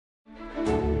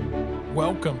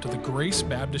Welcome to the Grace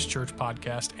Baptist Church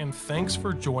podcast, and thanks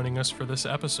for joining us for this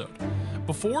episode.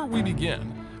 Before we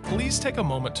begin, please take a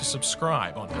moment to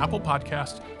subscribe on Apple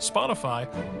Podcasts, Spotify,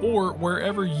 or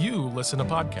wherever you listen to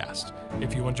podcasts.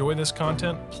 If you enjoy this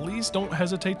content, please don't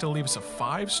hesitate to leave us a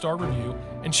 5-star review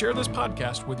and share this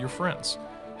podcast with your friends.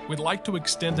 We'd like to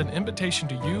extend an invitation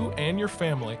to you and your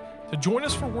family to join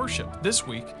us for worship this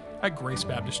week at Grace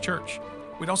Baptist Church.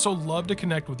 We'd also love to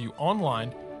connect with you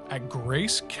online at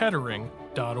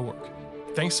gracekettering.org.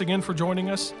 Thanks again for joining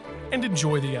us, and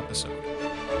enjoy the episode.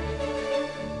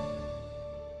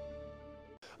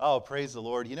 Oh, praise the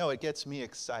Lord. You know, it gets me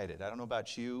excited. I don't know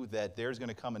about you, that there's going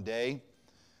to come a day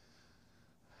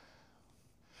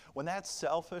when that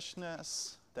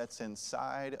selfishness that's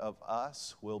inside of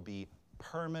us will be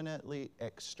permanently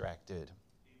extracted.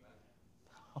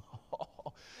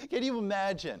 Can you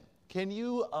imagine? Can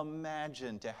you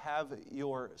imagine to have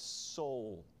your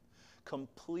soul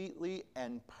completely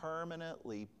and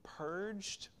permanently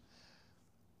purged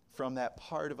from that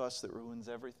part of us that ruins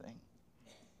everything?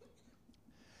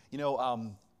 You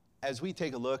know, as we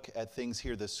take a look at things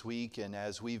here this week, and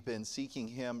as we've been seeking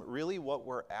Him, really what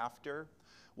we're after,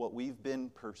 what we've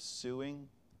been pursuing,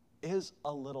 is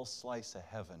a little slice of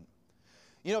heaven.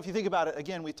 You know, if you think about it,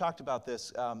 again, we talked about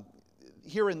this,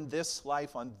 here in this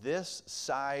life, on this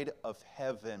side of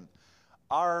heaven,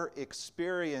 our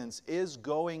experience is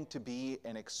going to be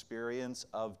an experience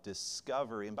of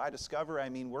discovery. And by discovery, I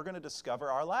mean we're going to discover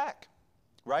our lack,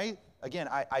 right? Again,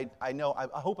 I know,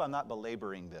 I hope I'm not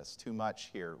belaboring this too much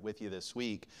here with you this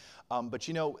week. But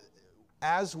you know,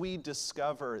 as we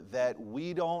discover that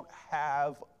we don't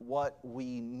have what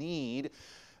we need,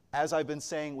 as I've been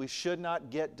saying, we should not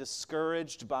get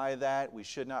discouraged by that. We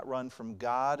should not run from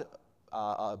God.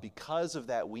 Because of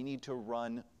that, we need to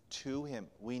run to Him.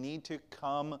 We need to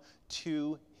come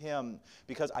to Him.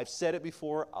 Because I've said it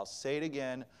before, I'll say it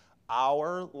again,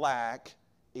 our lack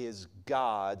is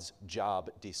God's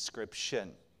job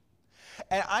description.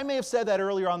 And I may have said that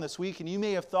earlier on this week, and you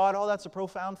may have thought, oh, that's a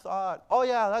profound thought. Oh,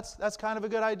 yeah, that's kind of a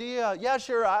good idea. Yeah,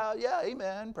 sure, yeah,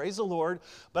 amen, praise the Lord.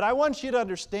 But I want you to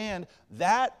understand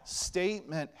that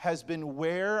statement has been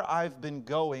where I've been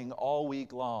going all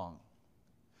week long.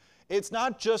 It's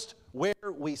not just where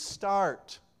we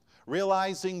start,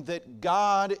 realizing that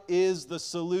God is the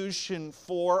solution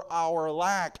for our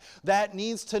lack. That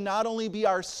needs to not only be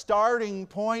our starting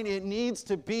point, it needs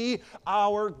to be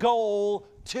our goal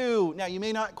too. Now, you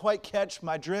may not quite catch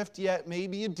my drift yet,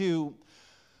 maybe you do.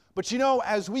 But you know,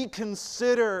 as we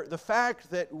consider the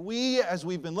fact that we, as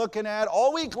we've been looking at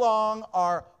all week long,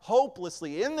 are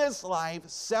hopelessly in this life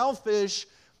selfish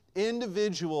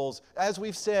individuals. As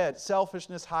we've said,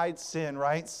 selfishness hides sin,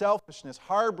 right? Selfishness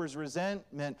harbors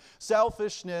resentment.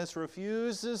 Selfishness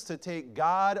refuses to take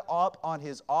God up on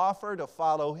His offer to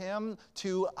follow Him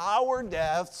to our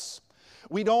deaths.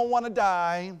 We don't want to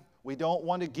die. We don't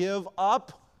want to give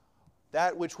up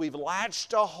that which we've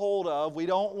latched a hold of. We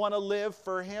don't want to live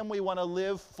for Him. We want to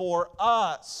live for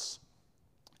us.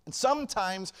 And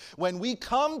sometimes when we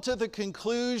come to the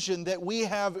conclusion that we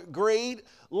have great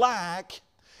lack,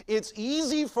 it's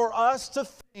easy for us to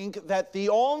think that the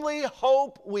only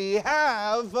hope we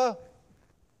have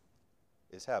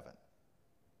is heaven.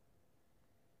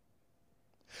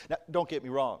 Now, don't get me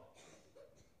wrong.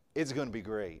 It's going to be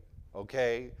great,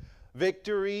 okay?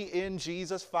 Victory in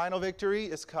Jesus, final victory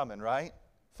is coming, right?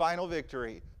 Final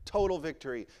victory, total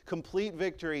victory, complete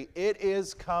victory. It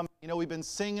is coming. You know, we've been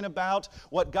singing about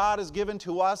what God has given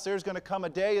to us. There's going to come a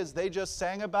day, as they just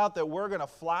sang about, that we're going to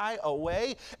fly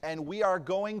away and we are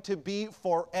going to be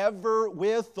forever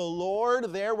with the Lord.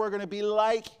 There we're going to be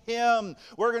like Him.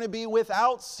 We're going to be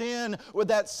without sin, where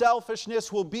that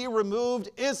selfishness will be removed.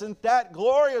 Isn't that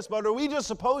glorious? But are we just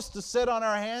supposed to sit on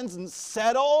our hands and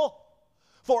settle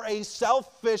for a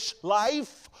selfish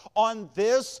life on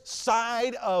this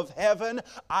side of heaven?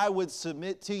 I would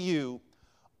submit to you,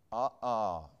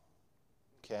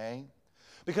 okay?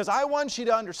 Because I want you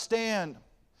to understand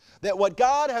that what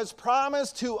God has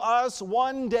promised to us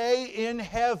one day in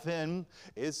heaven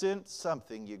isn't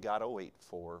something you got to wait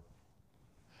for.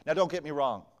 Now, don't get me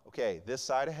wrong, okay? This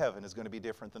side of heaven is going to be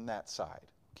different than that side.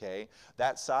 Okay,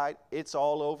 that side, it's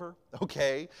all over,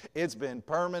 okay? It's been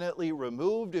permanently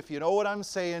removed, if you know what I'm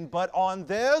saying. But on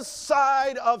this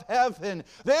side of heaven,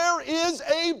 there is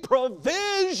a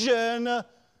provision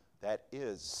that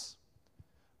is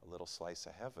a little slice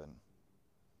of heaven.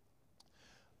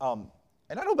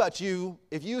 And I don't know about you,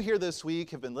 if you here this week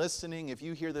have been listening, if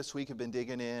you here this week have been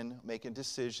digging in, making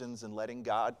decisions and letting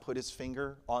God put his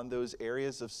finger on those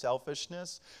areas of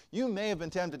selfishness, you may have been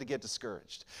tempted to get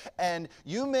discouraged. And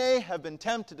you may have been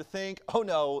tempted to think, oh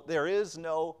no, there is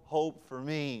no hope for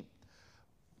me.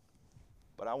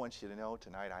 But I want you to know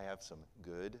tonight I have some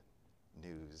good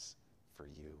news for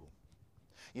you.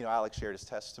 You know, Alex shared his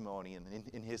testimony, and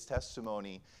in his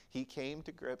testimony, he came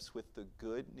to grips with the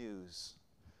good news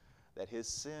that his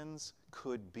sins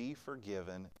could be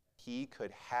forgiven. He could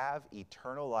have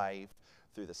eternal life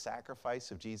through the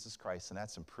sacrifice of Jesus Christ. And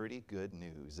that's some pretty good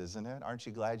news, isn't it? Aren't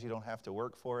you glad you don't have to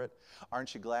work for it?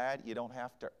 Aren't you glad you don't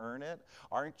have to earn it?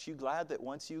 Aren't you glad that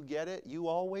once you get it, you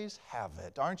always have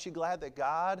it? Aren't you glad that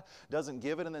God doesn't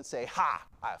give it and then say, ha,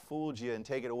 I fooled you, and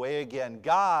take it away again?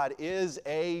 God is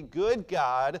a good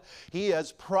God. He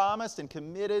has promised and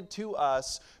committed to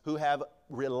us who have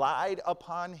relied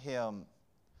upon him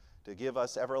to give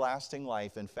us everlasting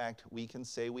life. In fact, we can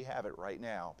say we have it right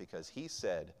now because he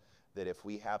said that if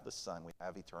we have the Son, we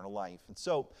have eternal life. And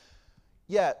so,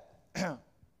 yet,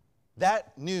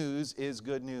 that news is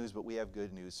good news, but we have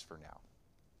good news for now.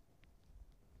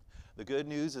 The good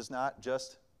news is not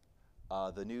just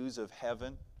the news of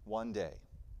heaven one day.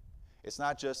 It's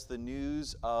not just the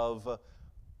news of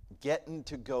getting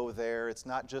to go there. It's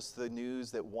not just the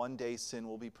news that one day sin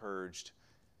will be purged.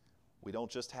 We don't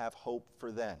just have hope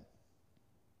for then.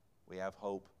 We have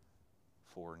hope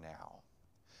for now.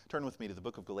 Turn with me to the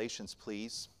book of Galatians,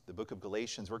 please. The book of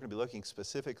Galatians, we're going to be looking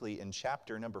specifically in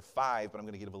chapter number 5, but I'm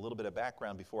going to give a little bit of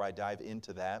background before I dive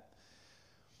into that.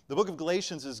 The book of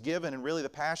Galatians is given, and really the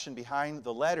passion behind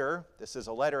the letter, this is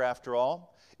a letter after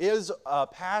all, is a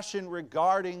passion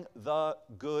regarding the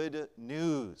good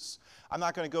news. I'm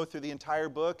not going to go through the entire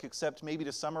book, except maybe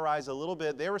to summarize a little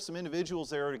bit. There were some individuals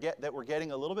there that were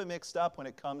getting a little bit mixed up when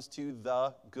it comes to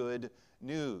the good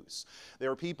news.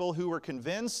 There were people who were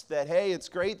convinced that, hey, it's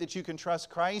great that you can trust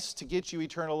Christ to get you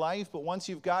eternal life, but once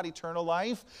you've got eternal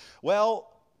life,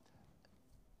 well,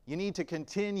 you need to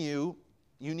continue.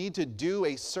 You need to do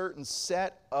a certain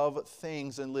set of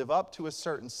things and live up to a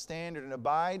certain standard and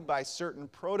abide by certain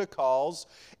protocols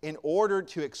in order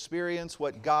to experience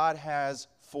what God has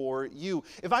for you.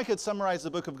 If I could summarize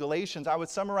the book of Galatians, I would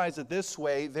summarize it this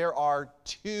way. There are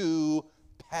two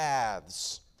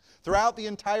paths. Throughout the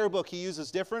entire book, he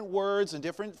uses different words and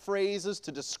different phrases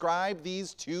to describe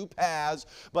these two paths,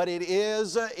 but it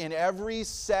is in every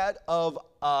set of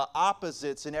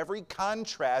opposites, in every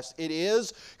contrast, it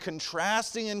is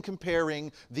contrasting and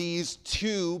comparing these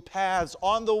two paths.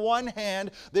 On the one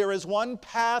hand, there is one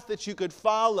path that you could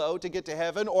follow to get to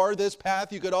heaven, or this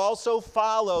path you could also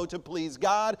follow to please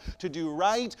God, to do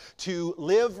right, to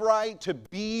live right, to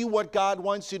be what God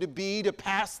wants you to be, to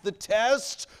pass the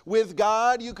test with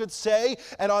God, you could say.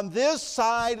 And on this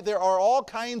side, there are all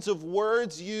kinds of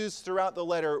words used throughout the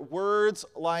letter. Words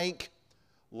like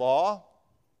law,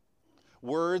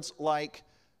 words like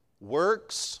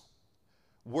works,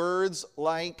 words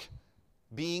like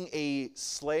being a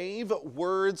slave,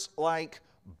 words like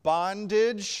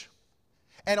bondage.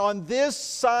 And on this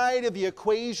side of the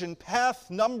equation,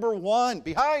 path number one,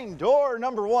 behind door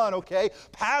number one, okay,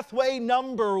 pathway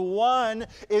number one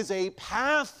is a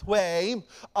pathway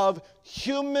of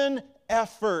human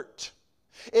effort.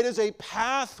 It is a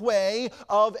pathway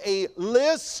of a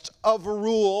list of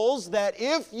rules that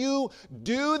if you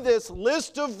do this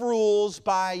list of rules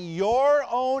by your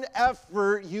own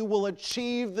effort, you will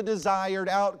achieve the desired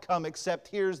outcome. Except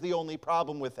here's the only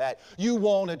problem with that. You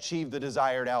won't achieve the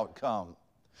desired outcome.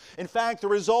 In fact, the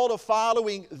result of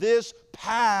following this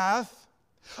path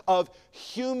of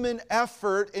human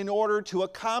effort in order to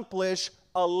accomplish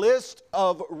a list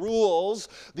of rules,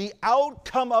 the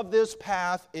outcome of this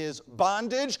path is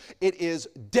bondage, it is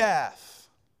death,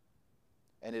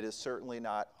 and it is certainly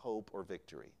not hope or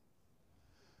victory.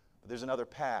 But there's another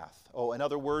path. Oh,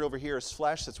 another word over here is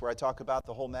flesh. That's where I talk about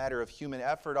the whole matter of human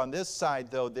effort. On this side,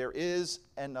 though, there is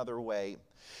another way.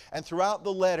 And throughout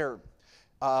the letter,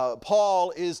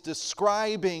 Paul is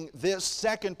describing this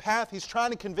second path. He's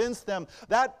trying to convince them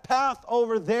that path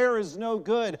over there is no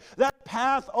good. That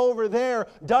path over there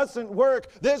doesn't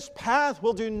work. This path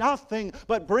will do nothing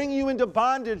but bring you into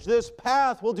bondage. This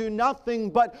path will do nothing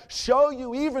but show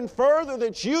you even further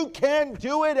that you can't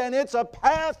do it. And it's a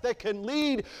path that can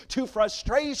lead to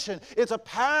frustration. It's a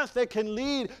path that can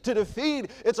lead to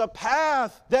defeat. It's a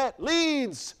path that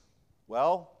leads,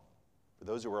 well, for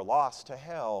those who are lost, to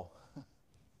hell.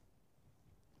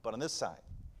 But on this side,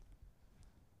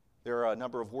 there are a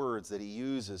number of words that he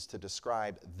uses to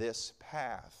describe this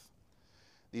path.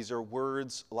 These are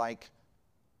words like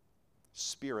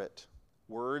spirit,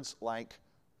 words like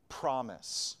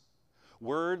promise,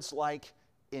 words like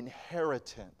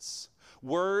inheritance,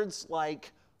 words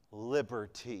like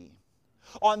liberty.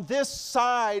 On this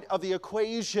side of the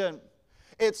equation,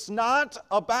 it's not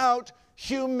about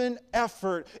human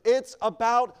effort. It's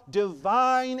about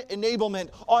divine enablement.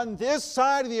 On this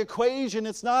side of the equation,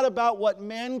 it's not about what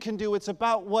men can do. It's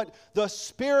about what the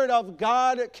Spirit of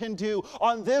God can do.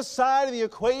 On this side of the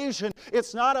equation,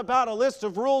 it's not about a list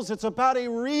of rules. It's about a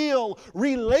real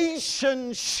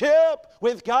relationship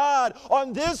with God.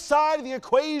 On this side of the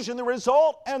equation, the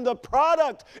result and the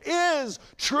product is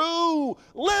true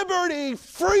liberty,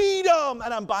 freedom.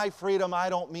 And by freedom, I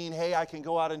don't mean, hey, I can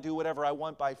go out and do whatever I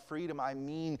want. By freedom, I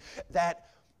mean that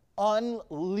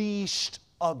unleashed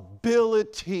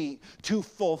ability to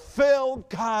fulfill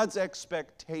God's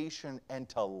expectation and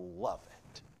to love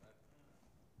it.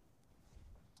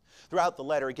 Throughout the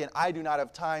letter, again, I do not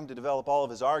have time to develop all of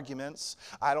his arguments.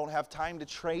 I don't have time to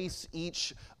trace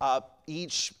each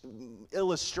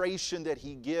illustration that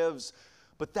he gives.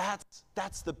 But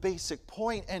that's the basic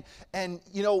point. And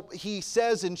you know, he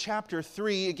says in chapter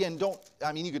 3, again,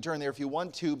 you could turn there if you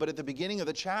want to, but at the beginning of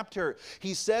the chapter,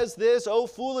 he says this, "O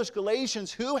foolish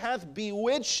Galatians, who hath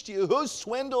bewitched you? Who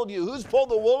swindled you? Who's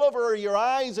pulled the wool over your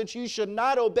eyes that you should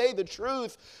not obey the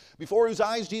truth? Before whose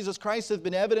eyes Jesus Christ hath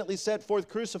been evidently set forth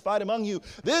crucified among you.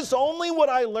 This only what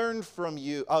I learned from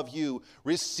you of you.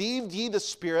 Received ye the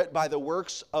Spirit by the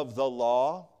works of the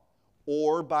law,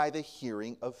 or by the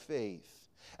hearing of faith?"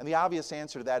 And the obvious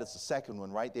answer to that is the second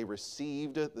one, right? They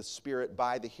received the Spirit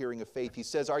by the hearing of faith. He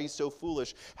says, "Are you so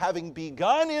foolish? Having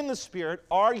begun in the Spirit,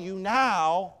 are you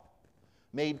now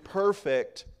made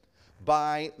perfect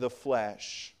by the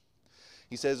flesh?"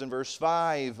 He says in verse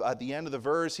 5, at the end of the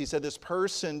verse, he said, "This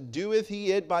person, doeth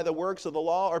he it by the works of the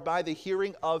law or by the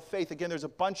hearing of faith?" Again, there's a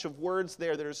bunch of words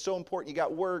there that are so important. You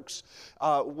got works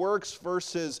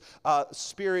versus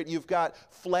spirit. You've got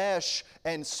flesh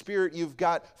and spirit. You've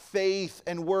got faith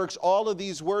and works. All of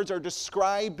these words are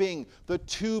describing the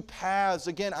two paths.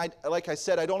 Again, like I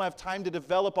said, I don't have time to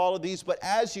develop all of these, but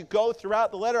as you go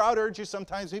throughout the letter, I would urge you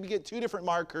sometimes maybe get two different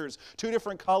markers, two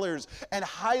different colors, and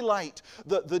highlight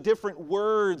the different words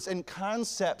and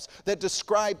concepts that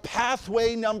describe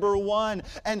pathway number one,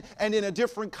 and in a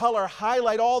different color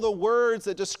highlight all the words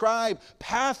that describe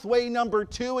pathway number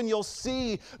two, and you'll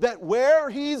see that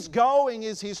where he's going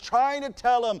is he's trying to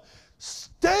tell them,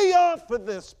 stay off of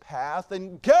this path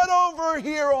and get over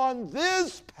here on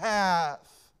this path.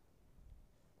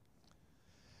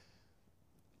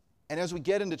 And as we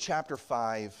get into chapter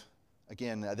 5,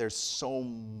 again, there's so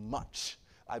much.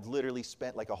 I've literally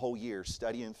spent like a whole year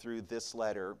studying through this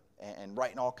letter and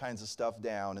writing all kinds of stuff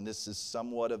down, and this is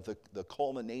somewhat of the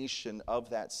culmination of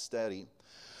that study.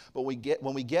 But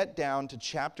when we get down to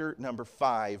chapter number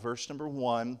 5, verse number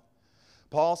 1,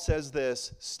 Paul says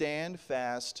this, "Stand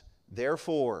fast,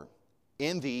 therefore,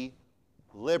 in the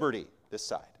liberty," this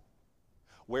side,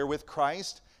 "wherewith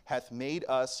Christ hath made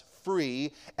us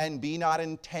free, and be not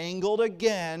entangled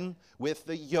again with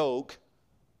the yoke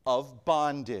of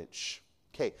bondage."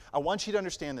 Okay, I want you to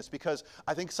understand this because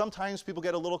I think sometimes people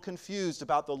get a little confused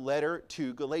about the letter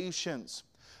to Galatians.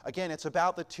 Again, it's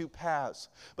about the two paths,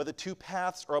 but the two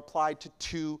paths are applied to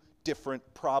two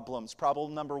different problems.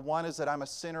 Problem number one is that I'm a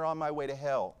sinner on my way to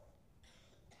hell.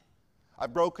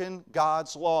 I've broken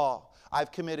God's law.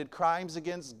 I've committed crimes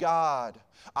against God.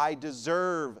 I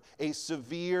deserve a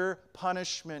severe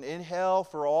punishment in hell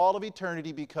for all of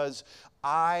eternity because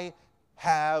I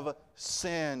have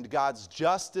sinned. God's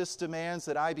justice demands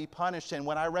that I be punished. And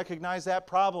when I recognize that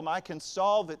problem, I can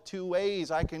solve it two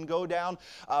ways. I can go down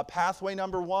pathway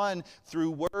number one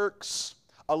through works,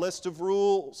 a list of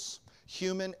rules,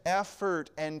 human effort,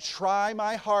 and try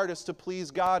my hardest to please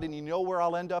God. And you know where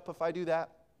I'll end up if I do that?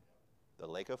 The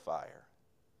lake of fire.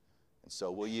 And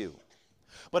so will you.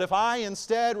 But if I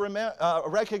instead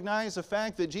recognize the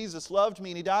fact that Jesus loved me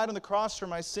and He died on the cross for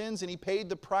my sins and He paid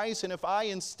the price, and if I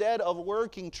instead of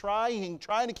working, trying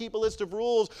to keep a list of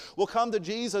rules, will come to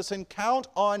Jesus and count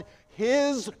on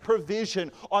His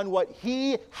provision, on what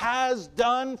He has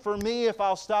done for me, if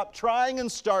I'll stop trying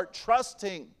and start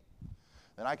trusting,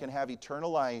 then I can have eternal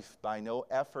life by no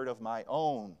effort of my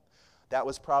own. That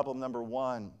was problem number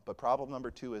one. But problem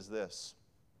number two is this: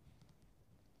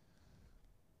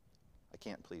 I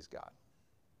can't please God.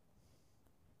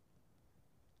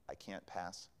 I can't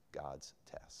pass God's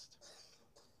test.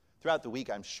 Throughout the week,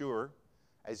 I'm sure,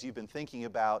 as you've been thinking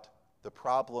about the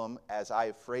problem as I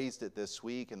have phrased it this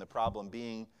week, and the problem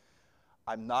being,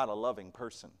 I'm not a loving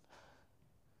person.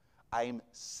 I'm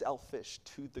selfish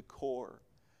to the core.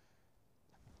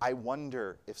 I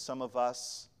wonder if some of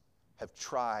us have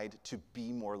tried to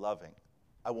be more loving.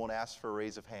 I won't ask for a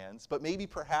raise of hands, but maybe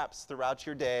perhaps throughout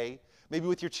your day, maybe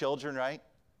with your children, right?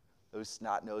 Those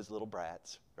snot-nosed little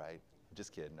brats, right?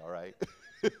 Just kidding, all right?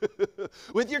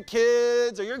 With your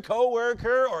kids or your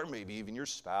coworker or maybe even your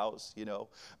spouse, you know.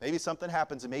 Maybe something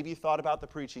happens and maybe you thought about the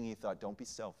preaching and you thought, don't be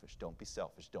selfish, don't be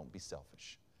selfish, don't be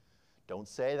selfish. Don't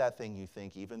say that thing you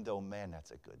think, even though, man,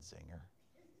 that's a good zinger.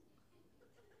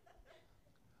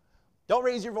 Don't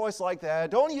raise your voice like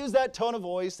that. Don't use that tone of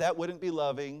voice. That wouldn't be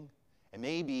loving. And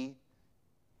maybe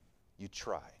you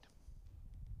tried.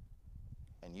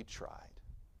 And you tried.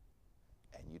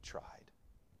 And you tried.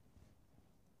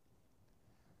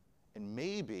 And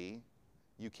maybe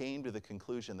you came to the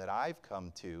conclusion that I've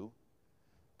come to,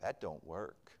 that don't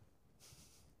work.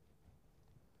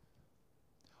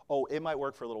 Oh, it might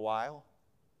work for a little while,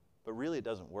 but really it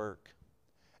doesn't work.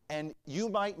 And you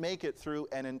might make it through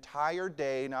an entire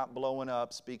day not blowing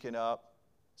up, speaking up,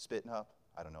 spitting up,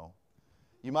 I don't know.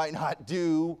 You might not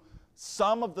do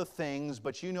some of the things,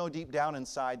 but you know deep down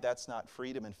inside that's not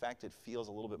freedom. In fact, it feels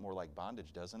a little bit more like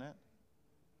bondage, doesn't it?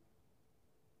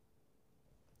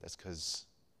 That's because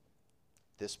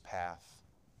this path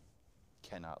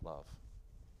cannot love.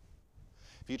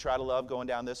 If you try to love going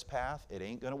down this path, it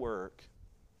ain't going to work.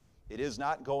 It is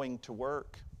not going to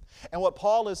work. And what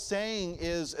Paul is saying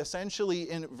is essentially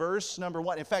in verse number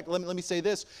 1. In fact, let me say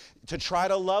this. To try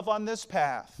to love on this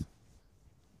path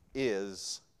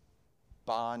is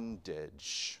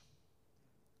bondage.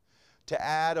 To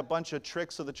add a bunch of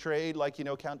tricks of the trade, like,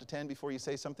 count to 10 before you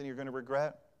say something you're going to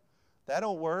regret, that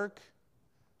don't work.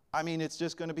 I mean, it's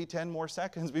just going to be 10 more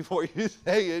seconds before you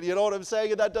say it. You know what I'm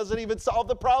saying? And that doesn't even solve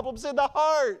the problems in the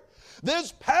heart.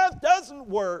 This path doesn't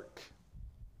work.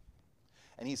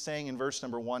 And he's saying in verse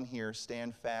number 1 here,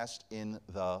 stand fast in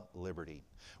the liberty,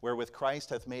 wherewith Christ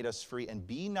hath made us free, and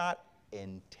be not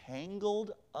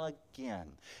entangled again.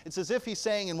 It's as if he's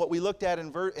saying, in what we looked at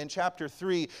in chapter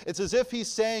 3, it's as if he's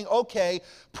saying, okay,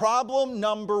 problem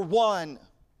number 1,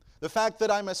 the fact that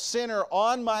I'm a sinner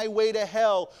on my way to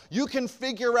hell, you can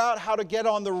figure out how to get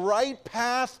on the right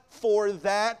path for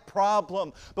that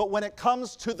problem. But when it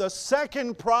comes to the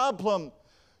second problem,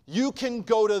 you can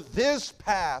go to this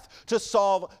path to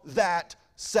solve that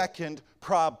second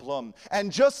problem.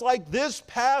 And just like this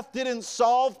path didn't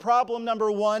solve problem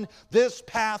number 1, this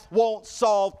path won't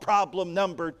solve problem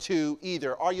number 2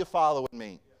 either. Are you following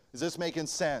me? Is this making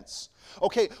sense?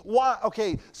 Okay,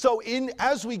 so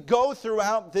as we go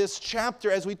throughout this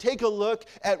chapter, as we take a look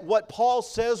at what Paul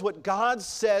says, what God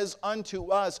says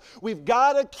unto us, we've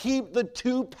got to keep the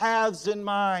two paths in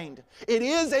mind. It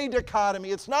is a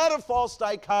dichotomy. It's not a false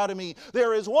dichotomy.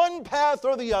 There is one path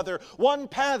or the other. One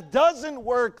path doesn't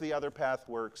work. The other path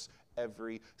works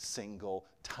every single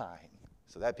time.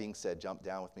 So that being said, jump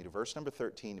down with me to verse number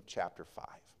 13 of chapter 5.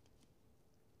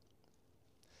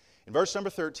 In verse number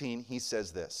 13, he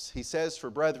says this. He says, for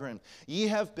brethren, ye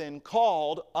have been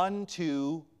called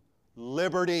unto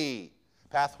liberty.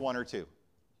 Path 1 or 2?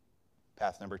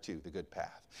 Path number 2, the good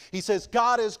path. He says,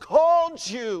 God has called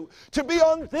you to be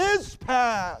on this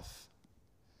path.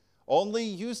 Only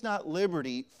use not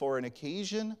liberty for an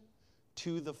occasion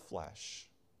to the flesh.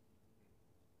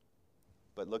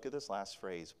 But look at this last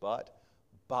phrase. But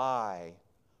by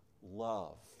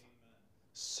love.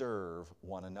 Serve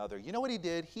one another. You know what he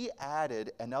did? He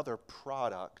added another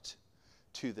product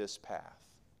to this path.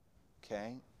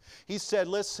 Okay? He said,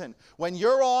 listen, when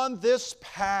you're on this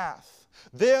path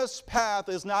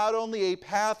is not only a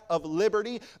path of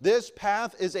liberty, this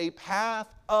path is a path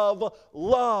of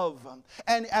love.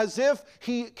 And as if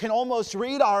he can almost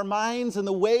read our minds and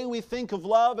the way we think of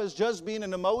love as just being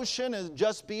an emotion, as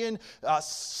just being a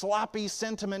sloppy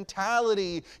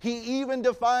sentimentality, he even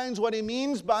defines what he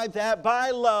means by that.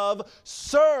 By love,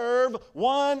 serve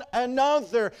one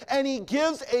another. And he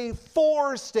gives a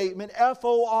for statement,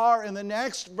 F-O-R, in the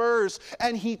next verse.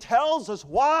 And he tells us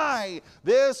why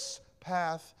this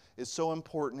path is so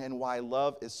important and why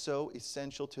love is so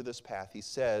essential to this path. He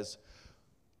says,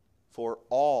 for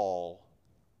all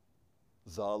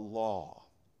the law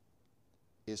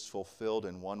is fulfilled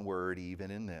in one word,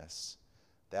 even in this,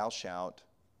 thou shalt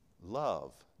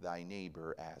love thy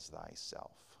neighbor as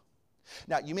thyself.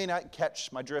 Now, you may not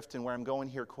catch my drift and where I'm going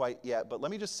here quite yet, but let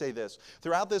me just say this.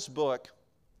 Throughout this book,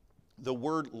 the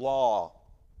word law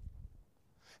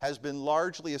has been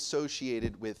largely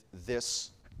associated with this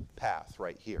path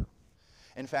right here.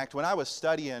 In fact, when I was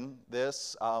studying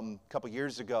this a couple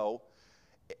years ago,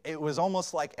 it was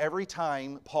almost like every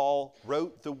time Paul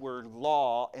wrote the word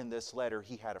law in this letter,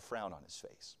 he had a frown on his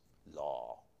face.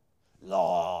 Law,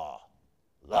 law,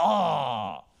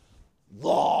 law,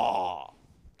 law.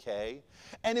 okay?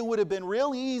 And it would have been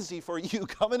real easy for you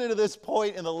coming into this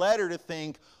point in the letter to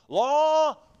think,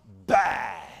 law,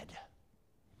 bad.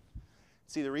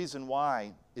 See, the reason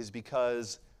why is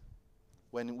because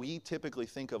when we typically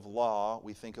think of law,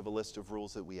 we think of a list of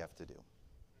rules that we have to do.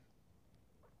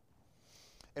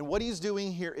 And what he's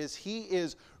doing here is he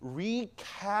is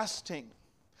recasting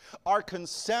our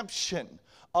conception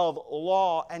of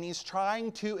law, and he's trying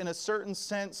to, in a certain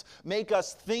sense, make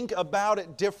us think about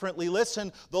it differently.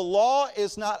 Listen, the law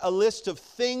is not a list of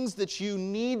things that you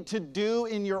need to do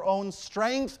in your own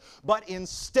strength, but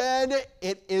instead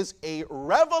it is a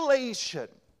revelation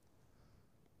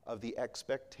of the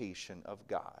expectation of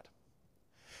God.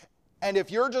 And if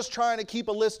you're just trying to keep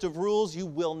a list of rules, you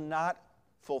will not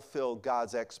fulfill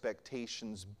God's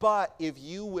expectations. But if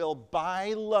you will,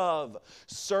 by love,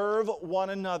 serve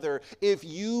one another, if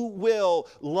you will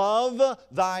love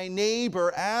thy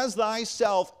neighbor as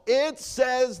thyself, it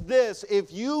says this: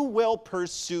 if you will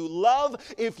pursue love,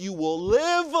 if you will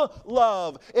live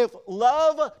love, if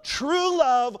love, true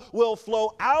love, will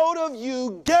flow out of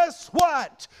you, guess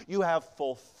what? You have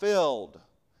fulfilled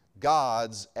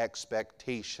God's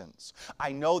expectations.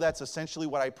 I know that's essentially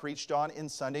what I preached on in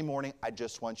Sunday morning. I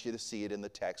just want you to see it in the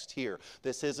text here.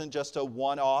 This isn't just a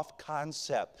one-off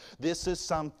concept. This is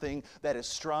something that is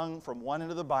strung from one end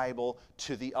of the Bible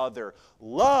to the other.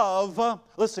 Love,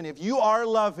 listen, if you are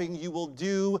loving, you will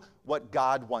do what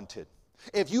God wanted.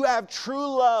 If you have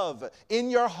true love in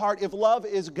your heart, if love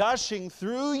is gushing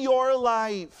through your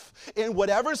life, in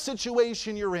whatever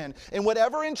situation you're in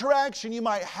whatever interaction you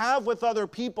might have with other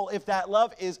people, if that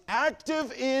love is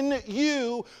active in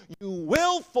you, you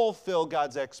will fulfill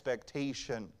God's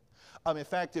expectation. In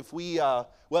fact, if we,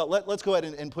 let's go ahead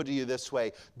and put it to you this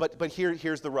way. But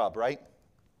here's the rub, right?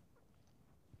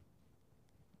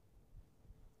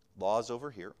 Law's over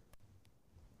here.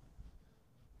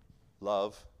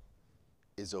 Love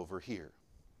is over here.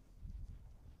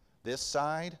 This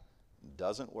side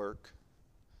doesn't work.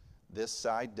 This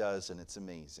side does, and it's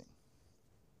amazing.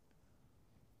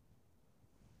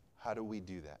 How do we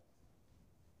do that?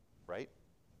 Right?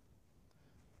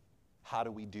 How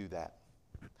do we do that?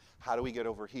 How do we get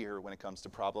over here when it comes to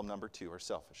problem number 2, or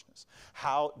selfishness?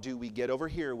 How do we get over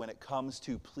here when it comes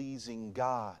to pleasing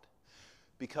God?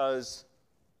 Because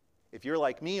if you're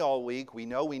like me all week, we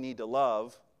know we need to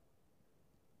love,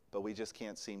 but we just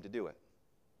can't seem to do it.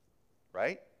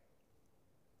 Right?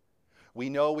 We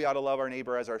know we ought to love our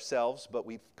neighbor as ourselves, but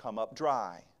we've come up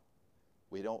dry.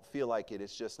 We don't feel like it.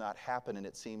 It's just not happening.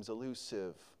 It seems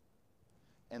elusive.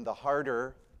 And the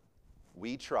harder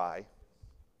we try,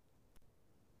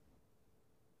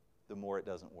 the more it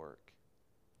doesn't work.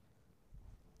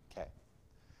 Okay.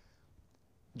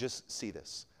 Just see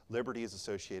this. Liberty is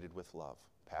associated with love.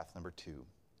 Path number 2.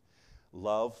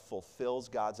 Love fulfills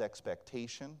God's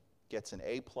expectation, gets an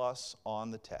A+ on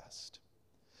the test.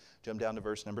 Jump down to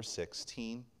verse number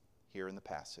 16 here in the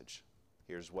passage.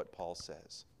 Here's what Paul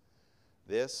says.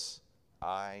 This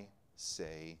I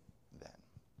say then.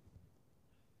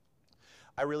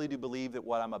 I really do believe that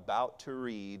what I'm about to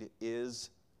read is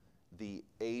the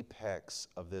apex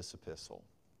of this epistle.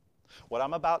 What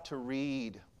I'm about to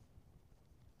read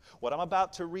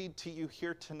to you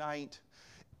here tonight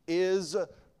is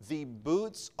the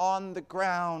boots on the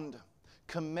ground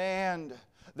command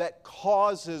that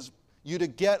causes you to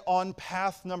get on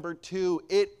path number 2.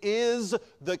 It is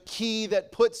the key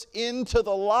that puts into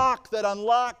the lock that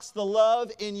unlocks the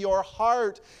love in your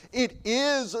heart. It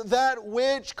is that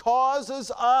which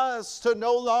causes us to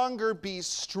no longer be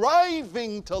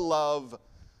striving to love,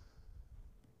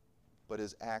 but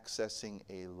is accessing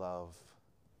a love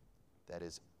that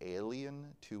is alien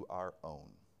to our own.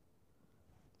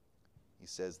 He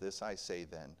says, this I say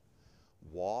then,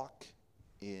 walk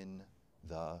in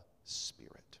the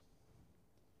Spirit,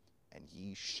 and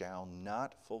ye shall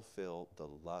not fulfill the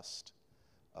lust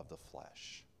of the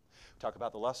flesh. Talk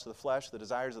about the lust of the flesh, the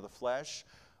desires of the flesh.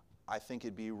 I think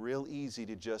it'd be real easy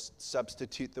to just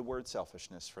substitute the word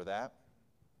selfishness for that,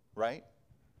 right?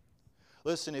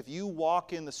 Listen, if you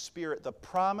walk in the Spirit, the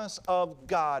promise of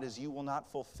God is you will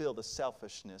not fulfill the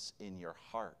selfishness in your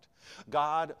heart.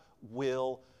 God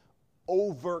will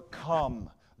overcome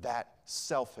that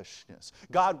selfishness.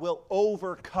 God will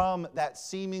overcome that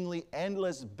seemingly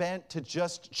endless bent to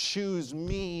just choose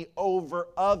me over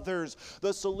others.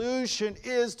 The solution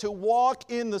is to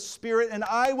walk in the Spirit, and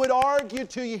I would argue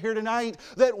to you here tonight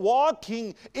that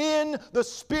walking in the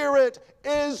Spirit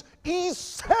is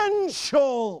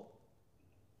essential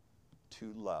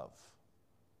to love.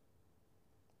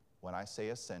 When I say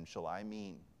essential, I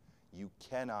mean you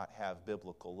cannot have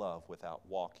biblical love without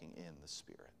walking in the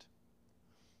Spirit.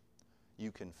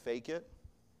 You can fake it,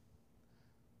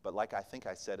 But like I think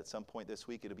I said at some point this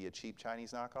week, it'll be a cheap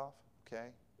Chinese knockoff, okay?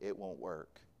 It won't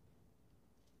work.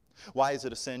 Why is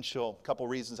it essential? A couple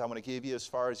reasons I want to give you as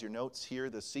far as your notes here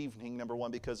this evening. Number one,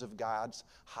 because of God's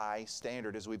high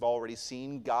standard. As we've already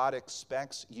seen, God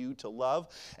expects you to love,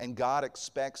 and God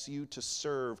expects you to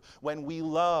serve. When we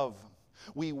love,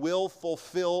 we will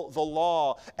fulfill the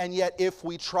law, and yet if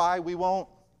we try, we won't.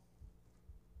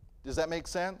 Does that make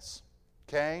sense?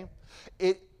 Okay?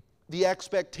 The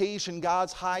expectation,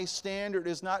 God's high standard,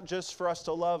 is not just for us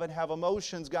to love and have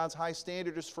emotions. God's high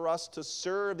standard is for us to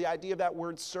serve. The idea of that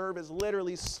word serve is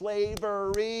literally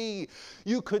slavery.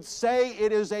 You could say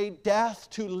it is a death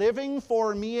to living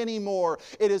for me anymore.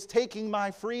 It is taking my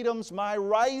freedoms, my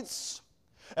rights,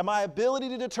 and my ability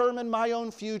to determine my own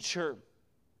future.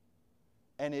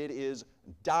 And it is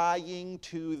dying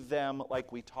to them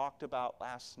like we talked about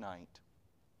last night.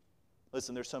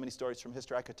 Listen, there's so many stories from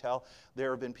history I could tell.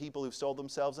 There have been people who've sold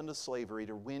themselves into slavery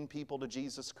to win people to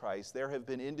Jesus Christ. There have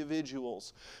been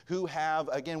individuals who have,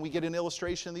 again, we get an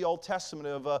illustration in the Old Testament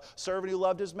of a servant who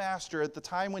loved his master at the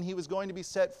time when he was going to be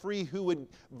set free, who would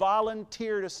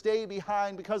volunteer to stay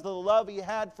behind because of the love he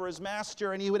had for his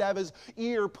master, and he would have his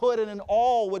ear put in an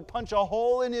awl, would punch a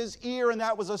hole in his ear, and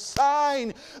that was a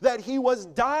sign that he was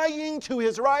dying to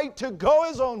his right to go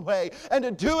his own way and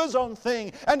to do his own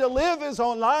thing and to live his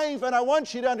own life. And I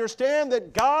want you to understand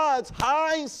that God's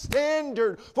high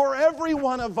standard for every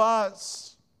one of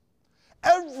us,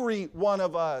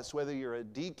 whether you're a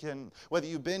deacon, whether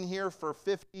you've been here for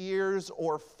 50 years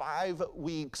or 5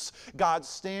 weeks, God's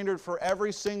standard for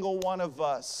every single one of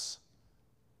us,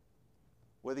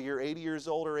 whether you're 80 years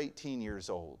old or 18 years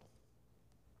old,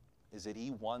 is that He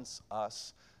wants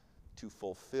us to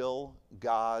fulfill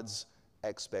God's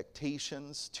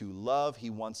expectations, to love. He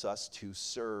wants us to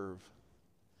serve.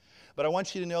 But I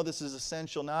want you to know this is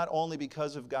essential not only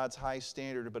because of God's high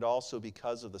standard, but also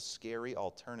because of the scary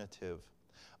alternative.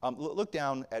 Look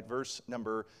down at verse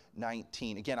number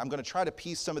 19. Again, I'm going to try to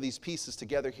piece some of these pieces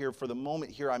together here for the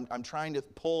moment here. I'm trying to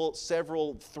pull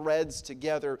several threads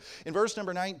together. In verse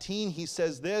number 19, he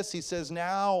says this. He says,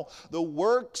 now the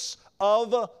works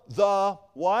of the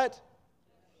what?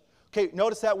 Okay,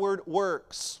 notice that word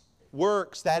works.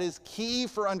 Works. That is key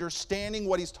for understanding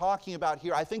what he's talking about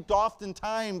here. I think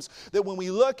oftentimes that when we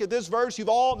look at this verse,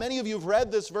 many of you have read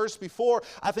this verse before.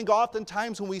 I think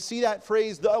oftentimes when we see that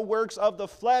phrase, the works of the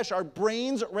flesh, our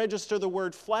brains register the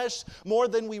word flesh more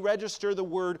than we register the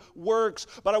word works.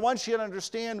 But I want you to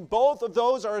understand both of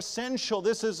those are essential.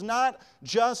 This is not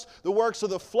just the works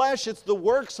of the flesh, it's the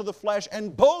works of the flesh.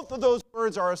 And both of those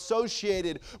words are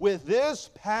associated with this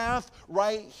path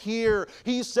right here.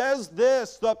 He says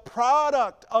this, the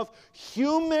product of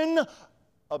human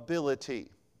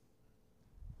ability.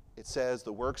 It says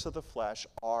the works of the flesh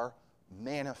are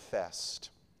manifest.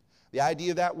 The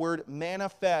idea of that word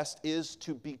manifest is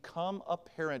to become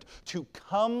apparent, to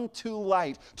come to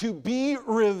light, to be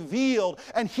revealed.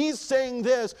 And he's saying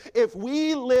this, if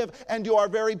we live and do our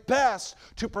very best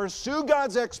to pursue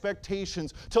God's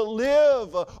expectations, to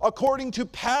live according to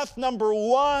path number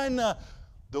one,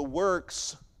 the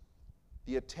works,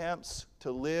 the attempts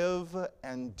to live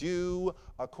and do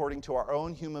according to our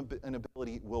own human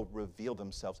ability will reveal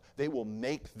themselves. They will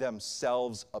make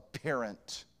themselves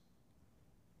apparent.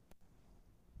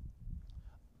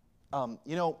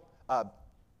 A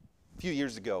few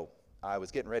years ago, I was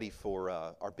getting ready for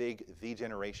our big The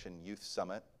Generation Youth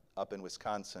Summit up in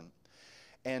Wisconsin.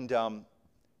 And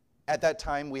at that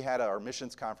time, we had our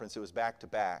missions conference. It was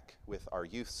back-to-back with our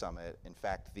youth summit. In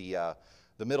fact, the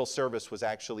middle service was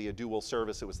actually a dual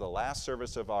service. It was the last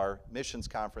service of our missions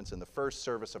conference and the first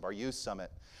service of our youth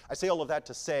summit. I say all of that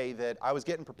to say that I was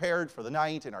getting prepared for the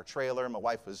night in our trailer. My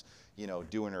wife was,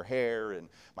 doing her hair, and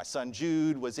my son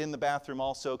Jude was in the bathroom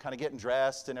also, kind of getting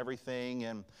dressed and everything.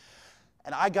 And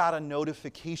I got a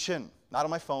notification, not on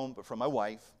my phone, but from my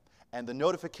wife. And the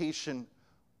notification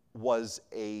was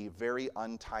a very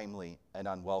untimely and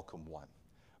unwelcome one.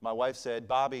 My wife said,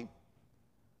 Bobby,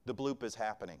 the bloop is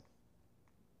happening.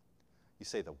 You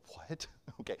say, the what?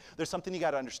 Okay, there's something you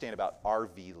got to understand about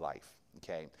RV life,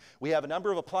 okay? We have a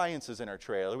number of appliances in our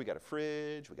trailer. We got a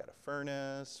fridge, we got a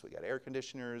furnace, we got air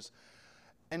conditioners,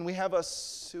 and we have a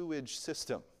sewage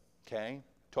system, okay?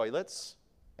 Toilets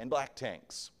and black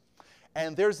tanks.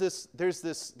 And there's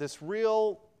this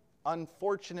real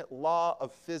unfortunate law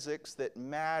of physics that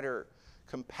matter,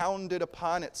 compounded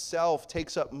upon itself,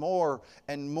 takes up more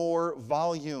and more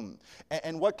volume.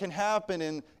 And what can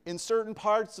happen in certain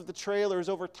parts of the trailers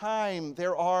over time,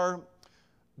 there are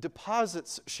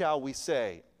deposits, shall we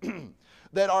say,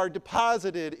 that are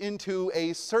deposited into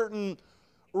a certain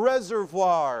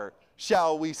reservoir,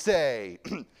 shall we say.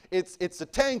 It's a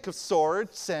tank of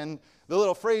sorts, and the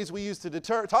little phrase we use to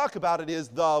talk about it is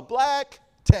the black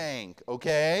tank,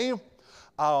 okay?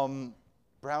 Brown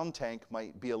tank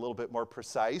might be a little bit more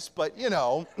precise, but you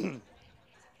know.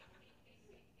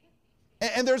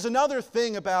 And there's another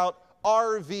thing about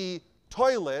RV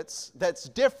toilets that's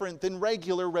different than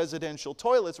regular residential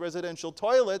toilets. Residential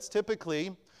toilets,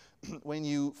 typically, when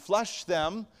you flush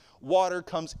them, water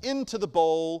comes into the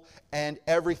bowl and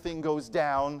everything goes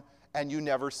down and you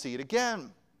never see it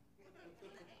again.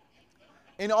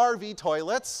 In RV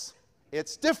toilets,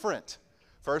 it's different.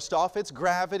 First off, it's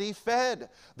gravity fed.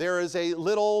 There is a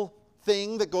little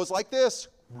thing that goes like this,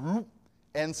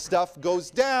 and stuff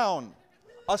goes down.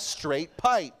 A straight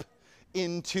pipe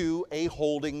into a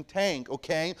holding tank,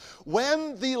 okay?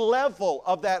 When the level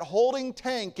of that holding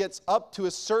tank gets up to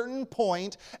a certain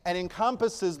point and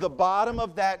encompasses the bottom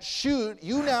of that chute,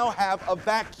 you now have a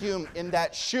vacuum in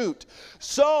that chute.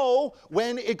 So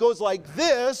when it goes like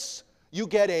this, you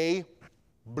get a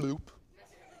bloop.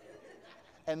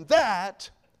 And that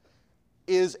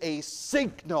is a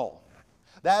signal.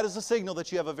 That is a signal that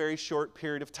you have a very short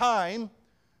period of time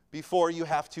before you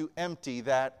have to empty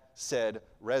that said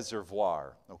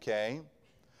reservoir, okay?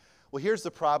 Well, here's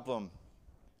the problem.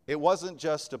 It wasn't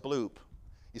just a bloop.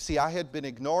 You see, I had been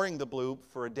ignoring the bloop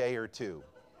for a day or two.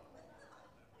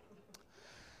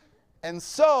 And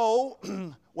so,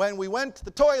 when we went to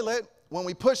the toilet, when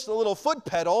we pushed the little foot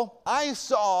pedal, I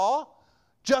saw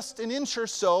just an inch or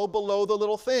so below the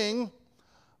little thing,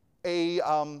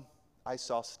 I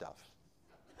saw stuff.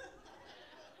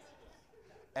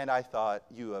 And I thought,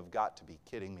 you have got to be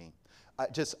kidding me.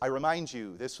 I remind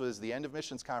you, this was the end of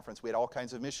missions conference. We had all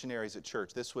kinds of missionaries at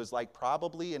church. This was like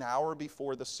probably an hour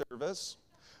before the service.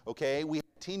 Okay, we had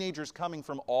teenagers coming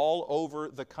from all over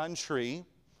the country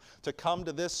to come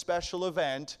to this special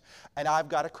event, and I've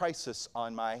got a crisis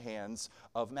on my hands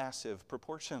of massive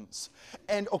proportions.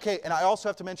 And okay, and I also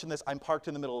have to mention this, I'm parked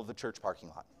in the middle of the church parking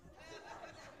lot.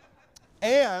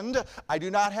 And I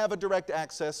do not have a direct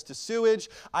access to sewage.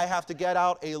 I have to get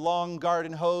out a long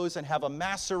garden hose and have a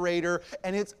macerator.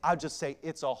 And I'll just say,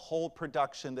 it's a whole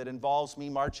production that involves me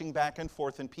marching back and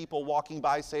forth and people walking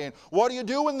by saying, "What are you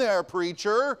doing there,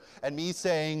 preacher?" And me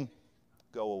saying,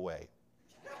 "Go away."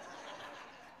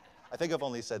 I think I've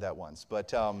only said that once. But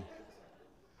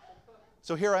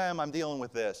so here I am, I'm dealing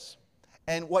with this.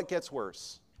 And what gets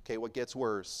worse, okay, what gets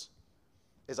worse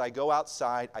is I go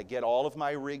outside, I get all of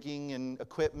my rigging and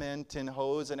equipment and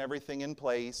hose and everything in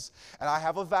place, and I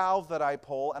have a valve that I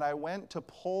pull, and I went to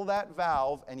pull that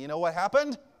valve, and you know what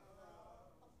happened?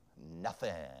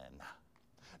 Nothing.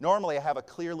 Normally I have a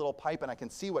clear little pipe and I can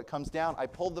see what comes down. I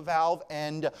pulled the valve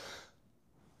and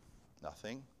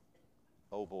nothing.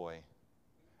 Oh boy.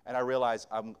 And I realized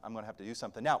I'm going to have to do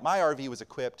something. Now, my RV was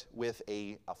equipped with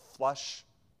a flush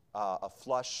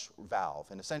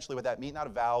valve. And essentially what that means, not a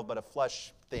valve, but a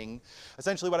flush thing.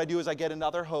 Essentially what I do is I get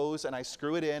another hose and I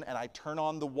screw it in and I turn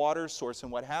on the water source,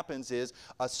 and what happens is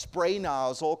a spray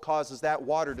nozzle causes that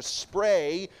water to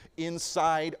spray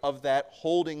inside of that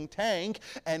holding tank,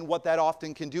 and what that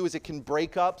often can do is it can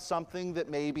break up something that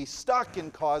may be stuck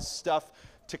and cause stuff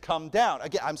to come down.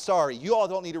 Again, I'm sorry, you all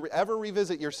don't need to ever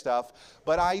revisit your stuff,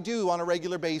 but I do on a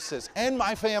regular basis, and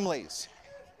my families.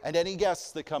 And any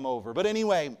guests that come over. But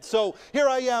anyway, so here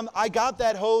I am. I got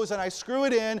that hose and I screw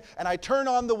it in and I turn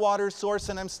on the water source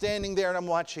and I'm standing there and I'm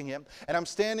watching it. And I'm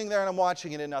standing there and I'm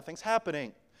watching it and nothing's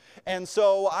happening. And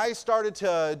so I started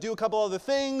to do a couple other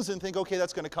things and think, okay,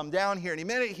 that's going to come down here any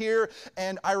minute here.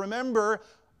 And I remember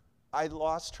I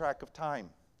lost track of time.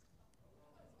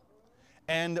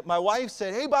 And my wife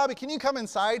said, "Hey, Bobby, can you come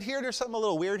inside here? There's something a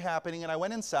little weird happening." And I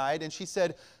went inside and she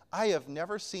said, "I have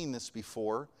never seen this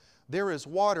before. There is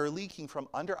water leaking from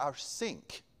under our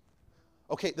sink."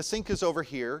 Okay, the sink is over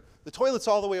here. The toilet's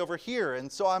all the way over here.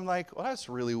 And so I'm like, well, that's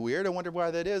really weird. I wonder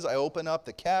why that is. I open up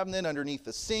the cabinet underneath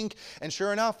the sink, and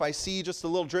sure enough, I see just a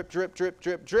little drip, drip, drip,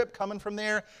 drip, drip coming from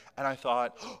there. And I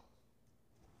thought,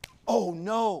 oh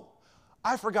no,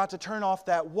 I forgot to turn off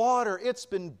that water. It's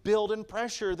been building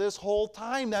pressure this whole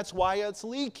time. That's why it's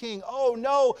leaking. Oh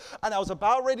no. And I was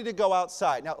about ready to go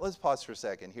outside. Now, let's pause for a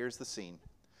second. Here's the scene.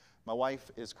 My wife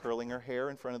is curling her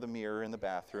hair in front of the mirror in the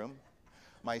bathroom.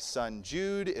 My son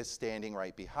Jude is standing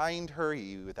right behind her.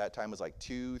 He, at that time, was like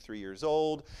 2, 3 years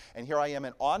old. And here I am,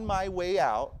 and on my way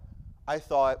out, I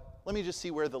thought, let me just see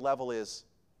where the level is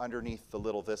underneath the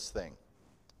little this thing.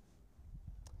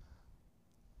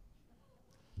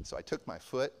 So I took my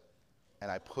foot, and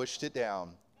I pushed it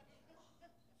down.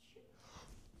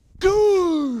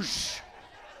 Goosh!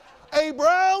 A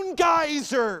brown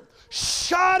geyser! Shh!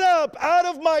 shot up out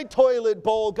of my toilet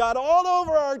bowl, got all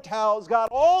over our towels, got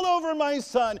all over my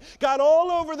son, got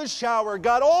all over the shower,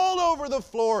 got all over the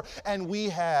floor, and we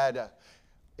had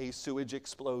a sewage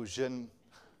explosion.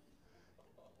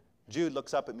 Jude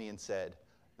looks up at me and said,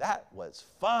 "That was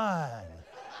fun."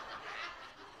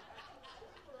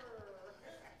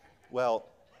 Well,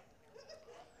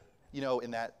 you know,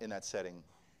 in that setting,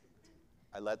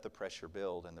 I let the pressure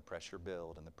build and the pressure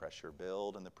build and the pressure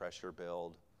build and the pressure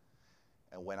build.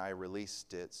 And when I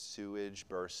released it, sewage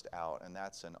burst out. And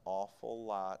that's an awful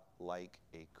lot like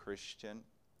a Christian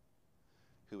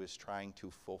who is trying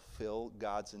to fulfill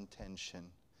God's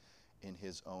intention in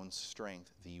his own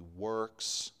strength, the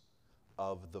works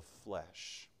of the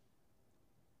flesh.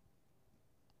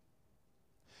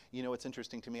 You know, it's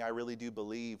interesting to me. I really do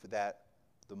believe that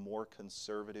the more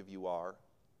conservative you are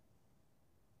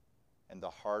and the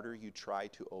harder you try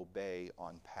to obey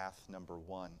on path number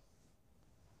one,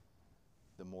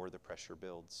 the more the pressure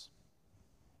builds.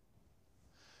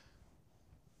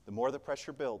 The more the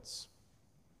pressure builds.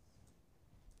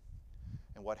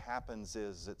 And what happens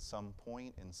is, at some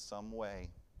point, in some way,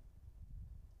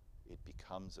 it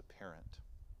becomes apparent.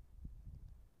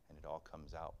 And it all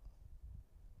comes out.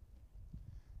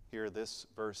 Here, this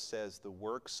verse says, the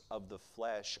works of the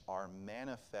flesh are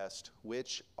manifest,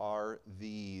 which are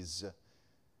these.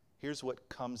 Here's what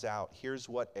comes out. Here's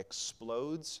what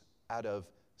explodes out of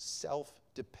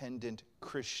self-dependent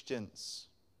Christians: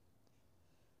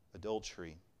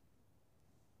 adultery,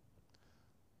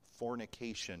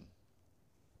 fornication,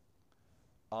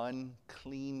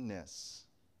 uncleanness,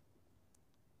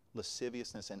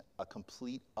 lasciviousness, and a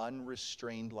complete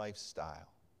unrestrained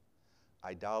lifestyle,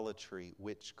 idolatry,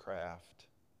 witchcraft,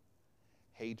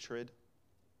 hatred,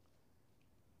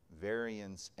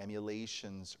 variance,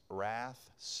 emulations, wrath,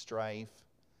 strife,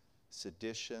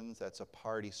 seditions, that's a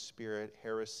party spirit,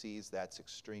 heresies, that's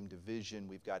extreme division.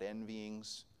 We've got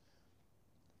envyings,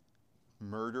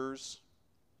 murders,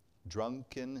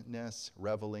 drunkenness,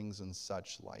 revelings, and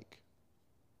such like.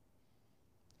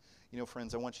 You know,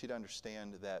 friends, I want you to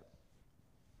understand that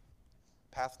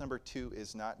path number 2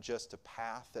 is not just a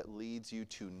path that leads you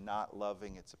to not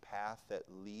loving. It's a path that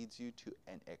leads you to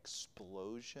an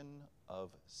explosion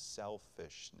of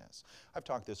selfishness. I've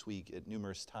talked this week at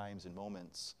numerous times and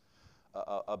moments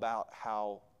about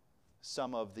how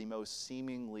some of the most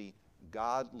seemingly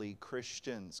godly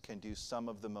Christians can do some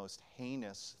of the most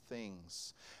heinous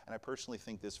things. And I personally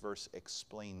think this verse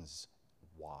explains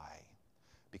why.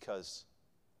 Because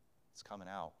it's coming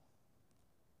out.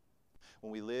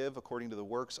 When we live according to the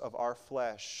works of our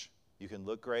flesh, you can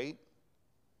look great,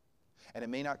 and it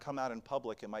may not come out in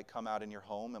public. It might come out in your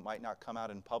home. It might not come out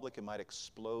in public. It might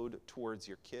explode towards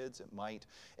your kids. It might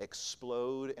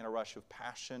explode in a rush of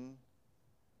passion,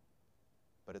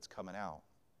 but it's coming out.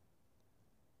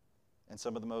 And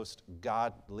some of the most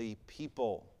godly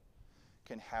people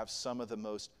can have some of the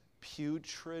most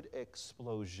putrid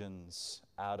explosions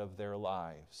out of their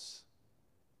lives.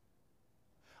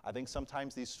 I think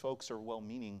sometimes these folks are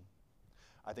well-meaning.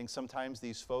 I think sometimes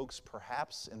these folks,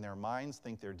 perhaps in their minds,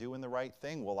 think they're doing the right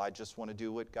thing. Well, I just want to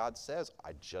do what God says.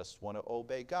 I just want to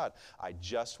obey God. I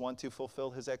just want to fulfill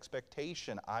His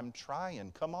expectation. I'm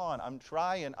trying. Come on, I'm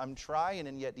trying.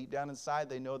 And yet deep down inside,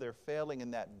 they know they're failing,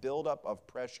 and that buildup of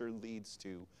pressure leads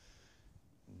to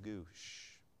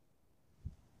goosh.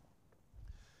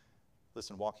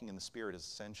 Listen, walking in the Spirit is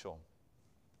essential.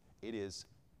 It is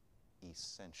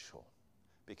essential.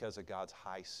 Because of God's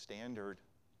high standard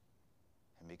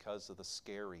and because of the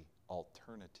scary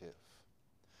alternative.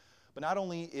 But not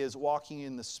only is walking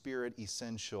in the Spirit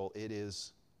essential, it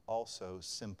is also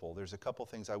simple. There's a couple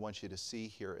things I want you to see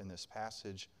here in this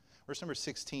passage. Verse number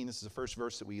 16, this is the first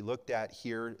verse that we looked at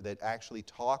here that actually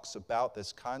talks about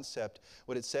this concept.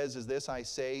 What it says is this: I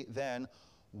say then,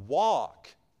 walk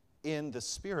in the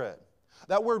Spirit.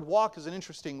 That word walk is an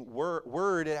interesting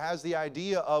word. It has the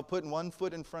idea of putting one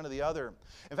foot in front of the other.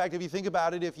 In fact, if you think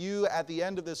about it, if you at the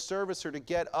end of this service are to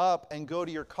get up and go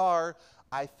to your car,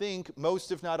 I think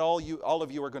most, if not all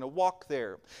of you are going to walk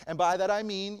there. And by that I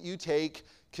mean you take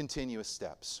continuous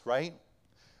steps, right?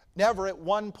 Never at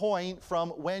one point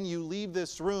from when you leave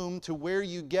this room to where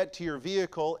you get to your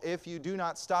vehicle, if you do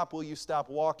not stop, will you stop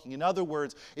walking? In other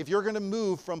words, if you're going to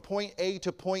move from point A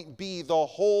to point B the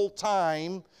whole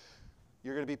time,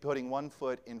 you're going to be putting one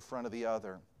foot in front of the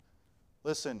other.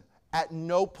 Listen, at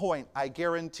no point, I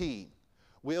guarantee,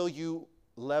 will you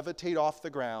levitate off the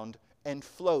ground and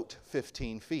float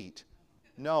 15 feet.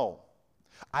 No.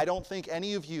 I don't think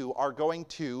any of you are going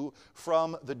to,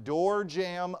 from the door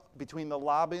jamb between the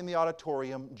lobby and the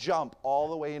auditorium, jump all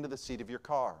the way into the seat of your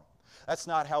car. That's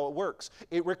not how it works.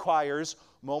 It requires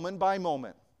moment by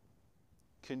moment,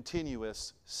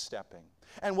 continuous stepping.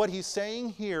 And what he's saying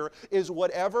here is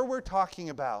whatever we're talking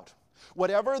about,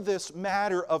 whatever this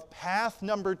matter of path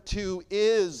number 2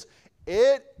 is,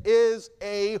 it is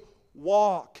a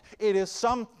walk. It is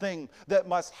something that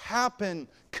must happen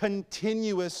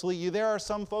continuously. There are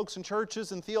some folks in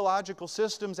churches and theological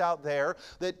systems out there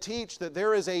that teach that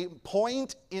there is a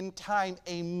point in time,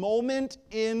 a moment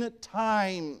in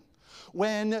time,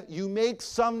 when you make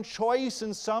some choice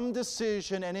and some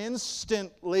decision, and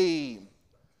instantly,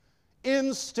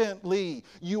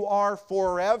 you are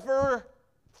forever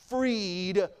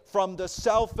freed from the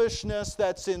selfishness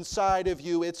that's inside of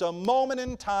you. It's a moment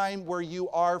in time where you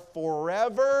are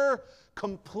forever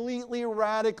completely,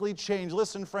 radically changed.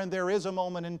 Listen, friend, there is a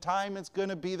moment in time. It's going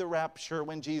to be the rapture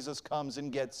when Jesus comes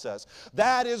and gets us.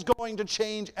 That is going to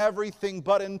change everything.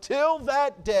 But until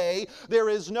that day, there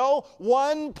is no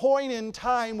one point in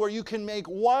time where you can make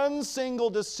one single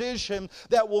decision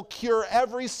that will cure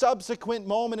every subsequent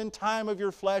moment in time of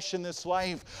your flesh in this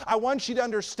life. I want you to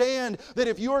understand that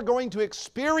if you are going to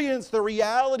experience the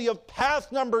reality of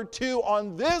path number 2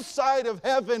 on this side of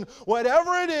heaven,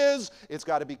 whatever it is, it's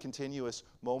got to be continuous.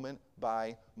 Moment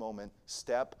by moment,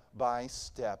 step by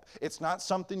step. It's not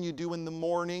something you do in the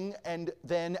morning and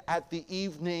then at the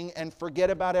evening and forget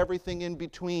about everything in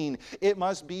between. It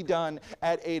must be done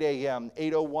at 8 a.m.,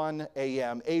 8:01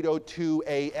 a.m., 8:02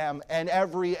 a.m., and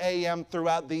every a.m.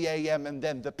 throughout the a.m. and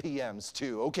then the p.m.s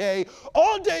too, okay?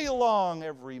 All day long,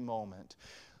 every moment.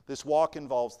 This walk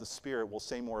involves the Spirit. We'll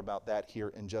say more about that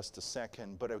here in just a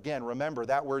second. But again, remember,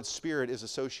 that word Spirit is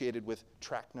associated with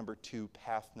track number 2,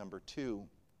 path number 2.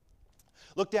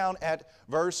 Look down at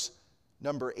verse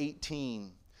number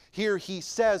 18. Here he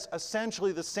says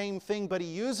essentially the same thing, but he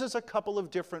uses a couple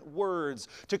of different words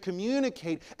to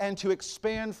communicate and to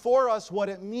expand for us what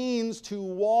it means to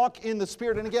walk in the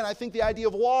Spirit. And again, I think the idea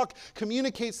of walk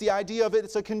communicates the idea of it.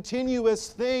 It's a continuous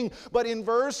thing. But in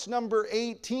verse number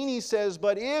 18 he says,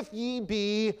 "But if ye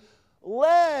be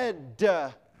led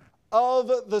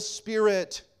of the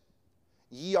Spirit,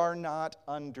 ye are not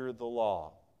under the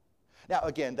law." Now,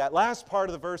 again, that last part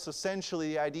of the verse, essentially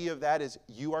the idea of that is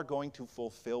you are going to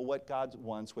fulfill what God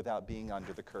wants without being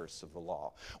under the curse of the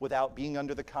law, without being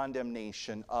under the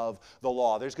condemnation of the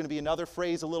law. There's going to be another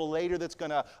phrase a little later that's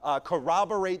going to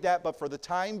corroborate that, but for the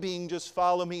time being, just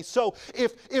follow me. So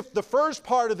if the first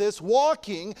part of this,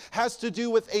 walking, has to do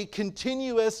with a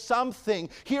continuous something,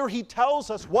 here he tells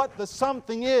us what the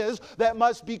something is that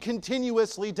must be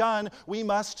continuously done. We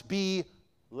must be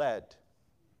led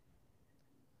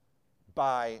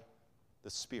by the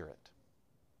Spirit.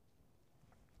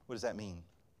 What does that mean?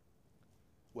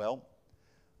 Well,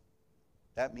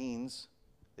 that means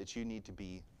that you need to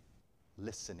be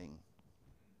listening.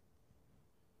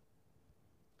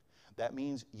 That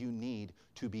means you need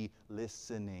to be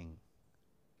listening.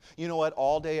 You know what?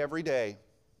 All day, every day,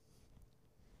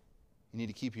 you need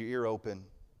to keep your ear open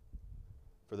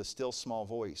for the still small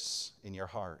voice in your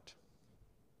heart.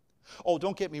 Oh,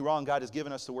 don't get me wrong. God has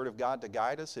given us the Word of God to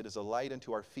guide us. It is a light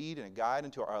unto our feet and a guide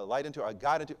unto our light unto our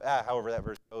guide unto however that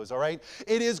verse goes, all right?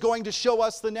 It is going to show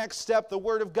us the next step. The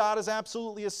Word of God is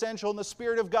absolutely essential, and the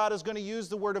Spirit of God is going to use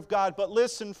the Word of God. But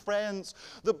listen, friends,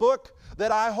 the book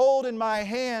that I hold in my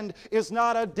hand is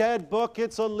not a dead book.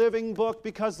 It's a living book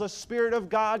because the Spirit of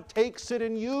God takes it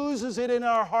and uses it in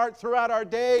our heart throughout our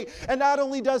day. And not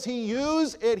only does He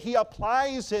use it, He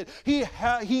applies it.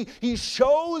 He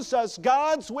shows us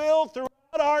God's will throughout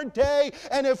our day.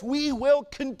 And if we will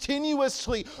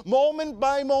continuously, moment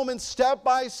by moment, step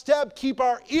by step, keep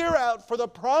our ear out for the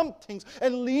promptings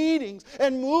and leadings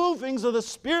and movings of the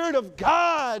Spirit of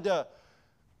God,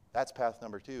 that's path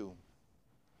number 2.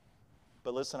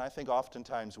 But listen, I think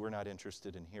oftentimes we're not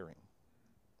interested in hearing.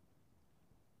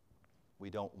 We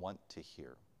don't want to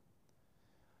hear.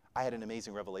 I had an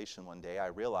amazing revelation one day. I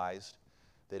realized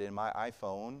that in my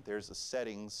iPhone, there's a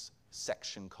settings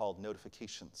section called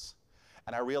notifications.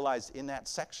 And I realized in that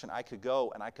section I could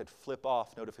go and I could flip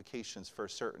off notifications for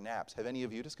certain apps. Have any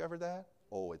of you discovered that?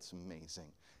 Oh, it's amazing.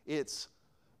 It's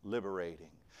liberating.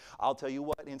 I'll tell you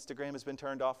what, Instagram has been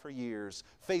turned off for years.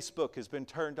 Facebook has been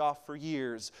turned off for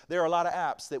years. There are a lot of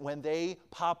apps that when they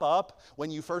pop up, when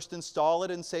you first install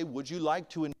it and say, would you like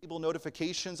to enable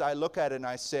notifications? I look at it and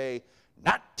I say,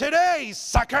 not today,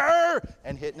 sucker,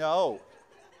 and hit no.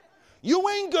 You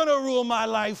ain't gonna rule my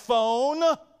life, phone.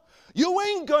 You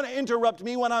ain't gonna interrupt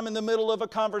me when I'm in the middle of a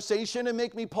conversation and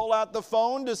make me pull out the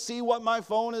phone to see what my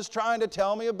phone is trying to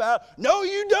tell me about. No,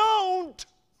 you don't.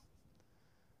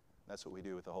 That's what we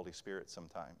do with the Holy Spirit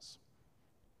sometimes.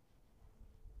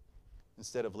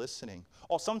 Instead of listening.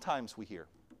 Oh, sometimes we hear.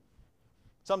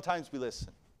 Sometimes we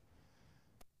listen.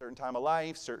 Certain time of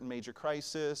life, certain major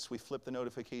crisis, we flip the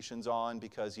notifications on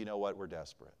because, you know what, we're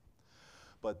desperate.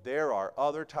 But there are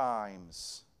other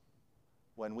times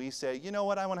when we say, you know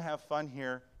what, I want to have fun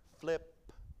here, flip.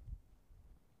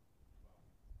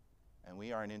 And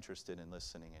we aren't interested in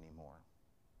listening anymore.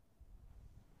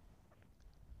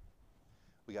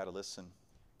 We got to listen.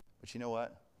 But you know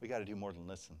what? We got to do more than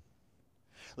listen.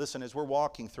 Listen, as we're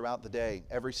walking throughout the day,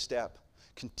 every step,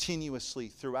 continuously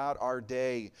throughout our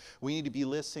day, we need to be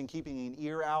listening, keeping an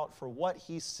ear out for what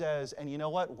He says. And you know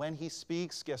what? When He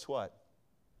speaks, guess what?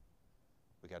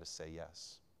 We got to say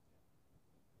yes.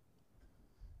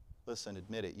 Listen,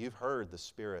 admit it. You've heard the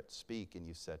Spirit speak and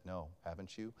you said no,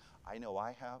 haven't you? I know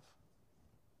I have.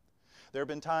 There have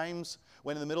been times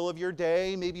when in the middle of your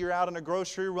day, maybe you're out on a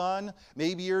grocery run,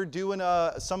 maybe you're doing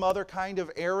some other kind of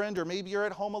errand, or maybe you're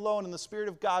at home alone and the Spirit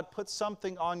of God puts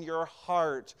something on your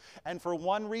heart. And for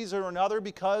one reason or another,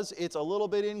 because it's a little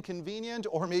bit inconvenient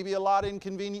or maybe a lot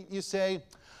inconvenient, you say,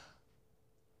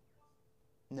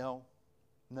 no,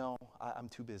 I'm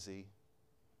too busy.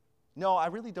 No, I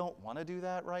really don't want to do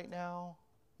that right now.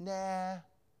 Nah.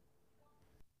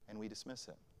 And we dismiss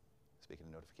it. Speaking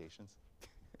of notifications.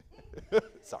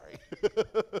 Sorry.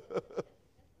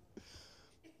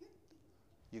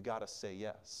 You got to say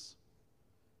yes.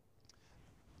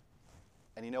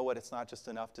 And you know what? It's not just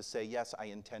enough to say, yes, I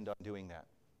intend on doing that.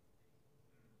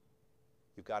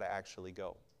 You've got to actually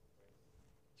go.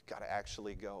 You've got to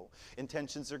actually go.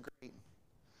 Intentions are great,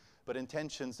 but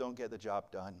intentions don't get the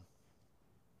job done.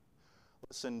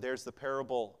 Listen, there's the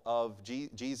parable of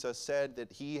Jesus said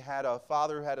that he had a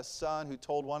father who had a son who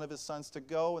told one of his sons to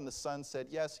go, and the son said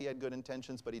yes, he had good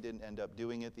intentions, but he didn't end up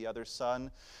doing it. The other son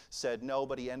said no,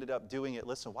 but he ended up doing it.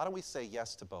 Listen, why don't we say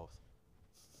yes to both?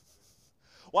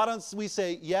 Why don't we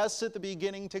say yes at the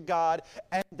beginning to God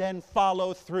and then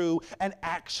follow through and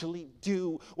actually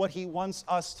do what He wants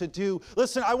us to do?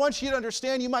 Listen, I want you to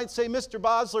understand, you might say, Mr.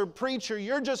 Bosler, preacher,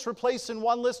 you're just replacing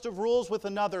one list of rules with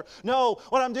another. No,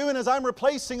 what I'm doing is I'm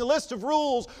replacing a list of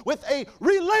rules with a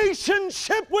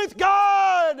relationship with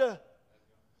God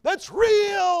that's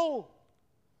real,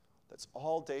 that's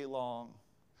all day long.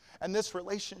 And this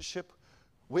relationship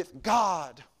with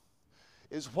God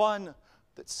is one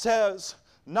that says,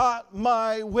 not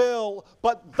my will,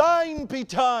 but thine be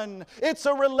done. It's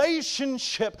a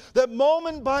relationship that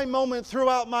moment by moment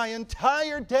throughout my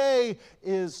entire day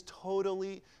is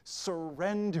totally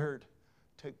surrendered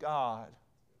to God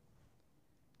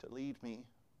to lead me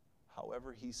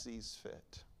however He sees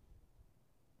fit.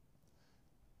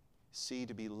 See,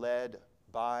 to be led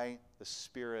by the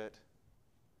Spirit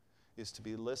is to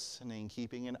be listening,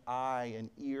 keeping an eye and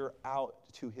ear out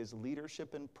to His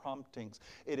leadership and promptings.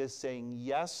 It is saying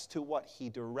yes to what He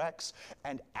directs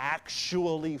and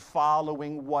actually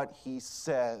following what He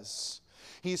says.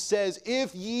 He says,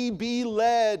 if ye be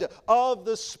led of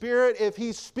the Spirit, if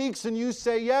He speaks and you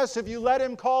say yes, if you let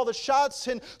Him call the shots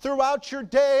and throughout your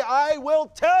day, I will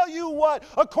tell you what,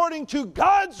 according to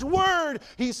God's Word,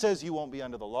 He says you won't be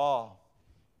under the law.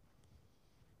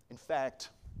 In fact,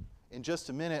 in just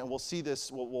a minute, and we'll see this,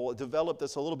 we'll develop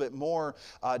this a little bit more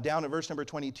down in verse number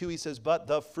 22. He says, but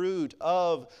the fruit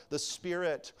of the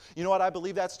Spirit. You know what I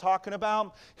believe that's talking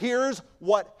about? Here's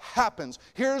what happens.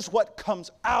 Here's what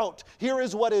comes out. Here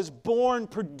is what is born,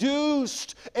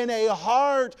 produced in a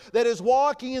heart that is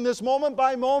walking in this moment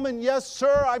by moment. Yes,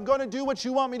 sir, I'm going to do what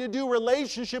you want me to do.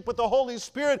 Relationship with the Holy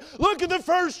Spirit. Look at the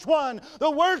first one.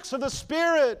 The works of the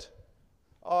Spirit.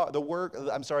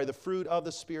 The fruit of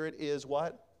the Spirit is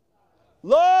what?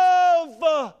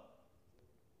 Love!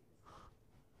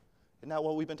 Isn't that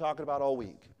what we've been talking about all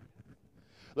week?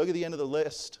 Look at the end of the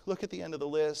list. Look at the end of the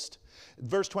list.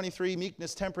 Verse 23,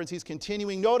 meekness, temperance. He's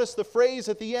continuing. Notice the phrase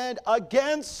at the end,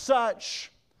 against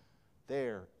such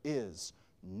there is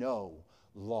no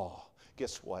law.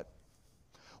 Guess what?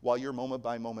 While you're moment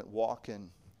by moment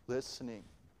walking, listening,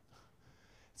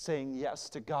 saying yes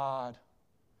to God,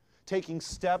 taking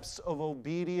steps of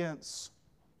obedience,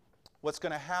 what's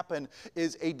going to happen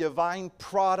is a divine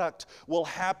product will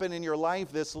happen in your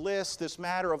life. This list, this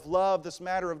matter of love, this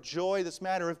matter of joy, this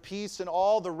matter of peace, and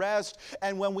all the rest.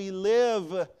 And when we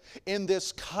live in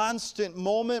this constant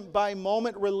moment by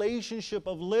moment relationship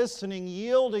of listening,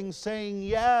 yielding, saying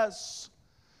yes,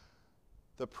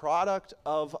 the product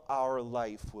of our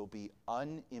life will be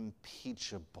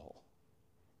unimpeachable.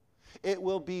 It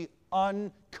will be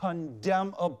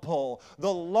uncondemnable.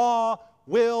 The law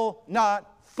will not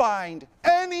find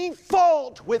any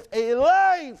fault with a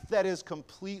life that is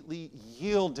completely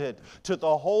yielded to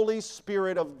the Holy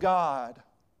Spirit of God.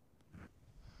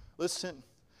 Listen,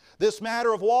 This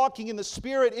matter of walking in the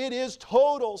Spirit, it is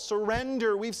total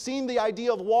surrender. We've seen the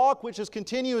idea of walk, which is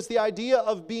continuous, the idea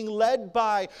of being led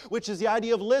by, which is the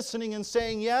idea of listening and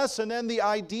saying yes, and then the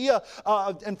idea,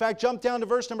 in fact, jump down to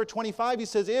verse number 25, he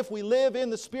says, if we live in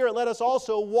the Spirit, let us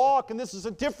also walk, and this is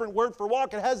a different word for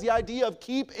walk. It has the idea of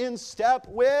keep in step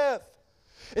with.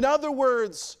 In other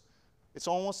words, it's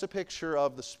almost a picture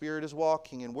of the Spirit is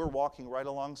walking and we're walking right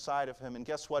alongside of Him. And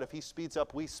guess what? If He speeds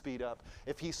up, we speed up.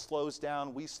 If He slows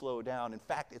down, we slow down. In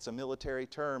fact, it's a military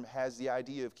term, has the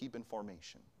idea of keep in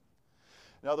formation.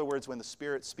 In other words, when the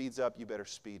Spirit speeds up, you better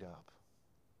speed up.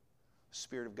 The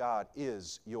Spirit of God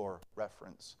is your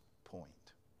reference point.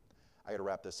 I got to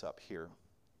wrap this up here.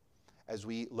 As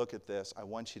we look at this, I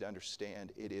want you to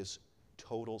understand it is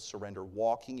total surrender.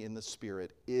 Walking in the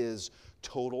Spirit is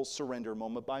total surrender,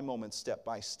 moment by moment, step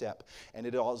by step. And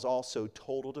it is also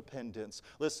total dependence.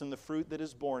 Listen, the fruit that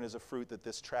is born is a fruit that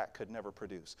this tract could never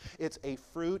produce. It's a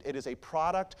fruit, it is a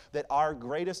product that our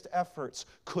greatest efforts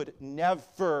could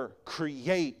never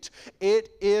create.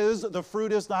 The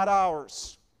fruit is not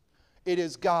ours. It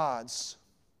is God's.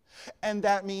 And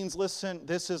that means, listen,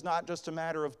 this is not just a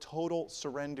matter of total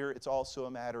surrender, it's also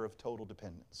a matter of total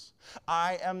dependence.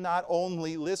 I am not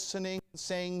only listening and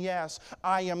saying yes,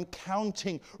 I am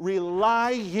counting,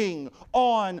 relying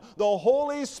on the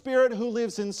Holy Spirit who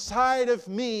lives inside of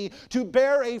me to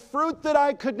bear a fruit that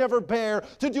I could never bear,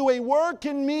 to do a work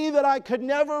in me that I could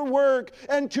never work,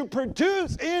 and to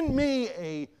produce in me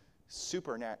a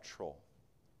supernatural,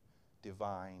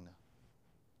 divine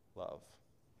love.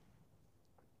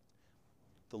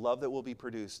 The love that will be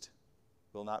produced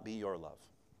will not be your love.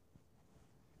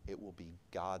 It will be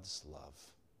God's love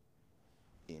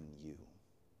in you.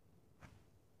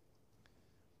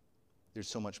 There's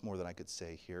so much more that I could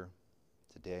say here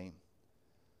today.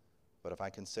 But if I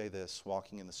can say this,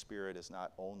 walking in the Spirit is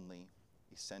not only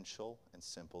essential and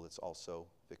simple, it's also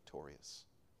victorious.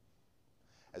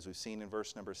 As we've seen in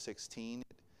verse number 16,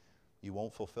 you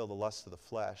won't fulfill the lust of the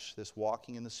flesh. This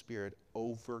walking in the Spirit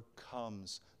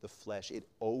overcomes the flesh. It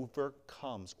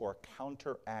overcomes or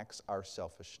counteracts our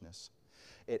selfishness.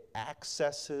 It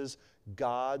accesses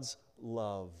God's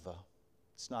love.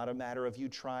 It's not a matter of you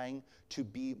trying to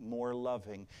be more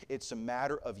loving. It's a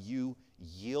matter of you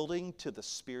yielding to the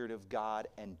Spirit of God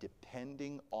and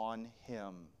depending on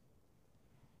Him.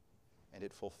 And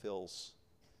it fulfills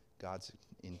God's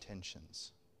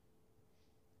intentions.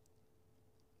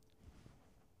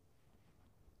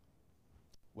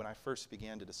 When I first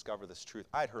began to discover this truth,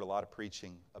 I'd heard a lot of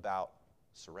preaching about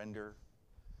surrender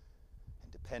and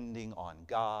depending on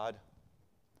God.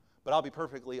 But I'll be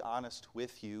perfectly honest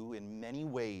with you, in many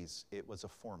ways it was a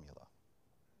formula.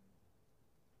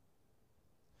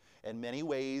 In many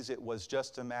ways it was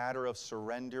just a matter of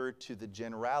surrender to the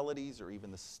generalities or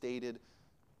even the stated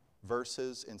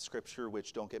verses in Scripture,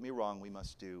 which, don't get me wrong, we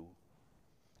must do.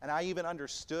 And I even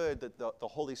understood that the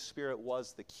Holy Spirit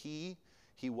was the key.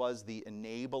 He was the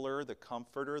enabler, the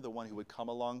comforter, the one who would come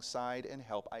alongside and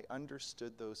help. I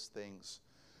understood those things.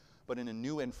 But in a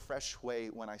new and fresh way,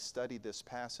 when I studied this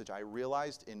passage, I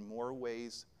realized in more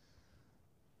ways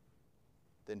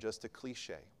than just a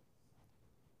cliche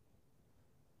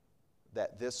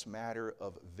that this matter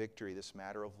of victory, this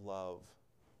matter of love,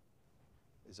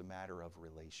 is a matter of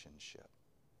relationship.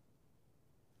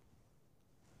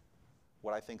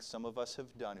 What I think some of us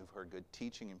have done who've heard good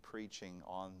teaching and preaching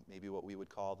on maybe what we would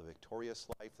call the victorious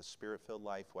life, the Spirit-filled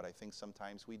life, what I think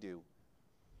sometimes we do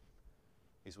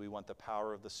is we want the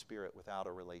power of the Spirit without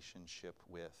a relationship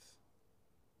with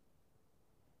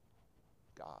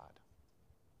God.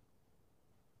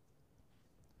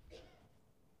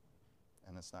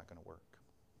 And that's not going to work.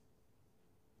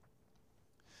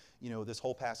 You know, this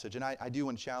whole passage, and I do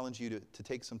want to challenge you to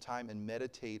take some time and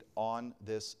meditate on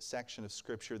this section of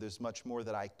Scripture. There's much more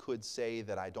that I could say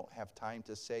that I don't have time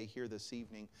to say here this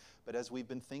evening. But as we've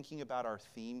been thinking about our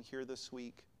theme here this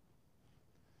week,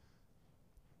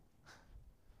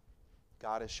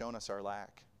 God has shown us our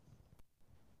lack.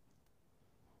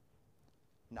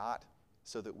 Not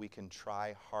so that we can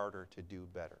try harder to do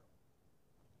better,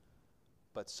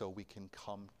 but so we can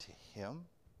come to Him,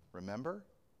 remember?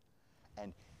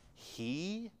 And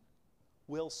He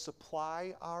will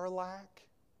supply our lack.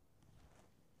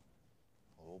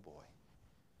 Oh boy.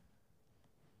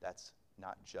 That's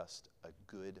not just a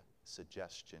good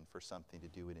suggestion for something to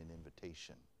do in an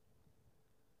invitation.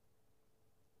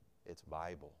 It's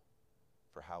Bible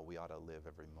for how we ought to live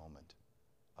every moment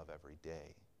of every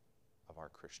day of our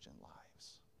Christian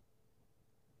lives.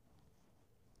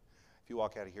 If you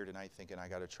walk out of here tonight thinking, I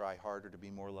got to try harder to be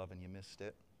more loving, you missed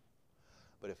it.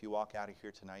 But if you walk out of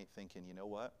here tonight thinking, you know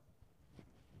what?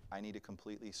 I need to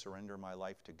completely surrender my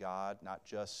life to God, not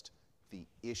just the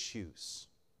issues,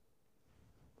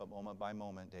 but moment by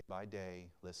moment, day by day,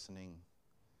 listening,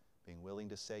 being willing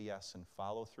to say yes and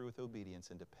follow through with obedience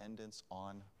and dependence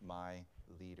on my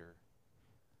leader.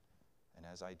 And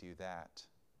as I do that,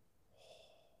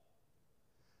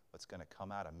 what's going to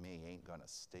come out of me ain't going to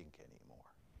stink anymore.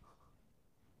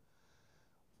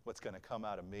 What's going to come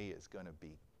out of me is going to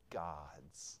be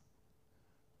God's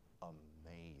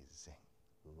amazing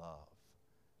love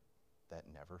that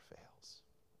never fails.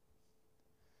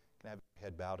 Can I have your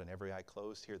head bowed and every eye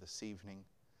closed here this evening?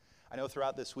 I know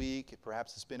throughout this week,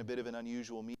 perhaps it's been a bit of an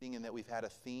unusual meeting in that we've had a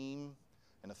theme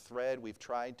and a thread we've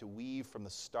tried to weave from the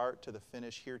start to the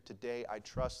finish here today. I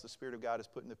trust the Spirit of God is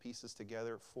putting the pieces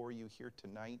together for you here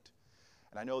tonight.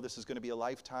 And I know this is going to be a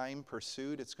lifetime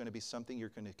pursuit. It's going to be something you're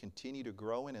going to continue to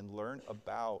grow in and learn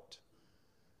about.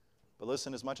 But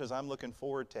listen, as much as I'm looking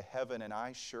forward to heaven, and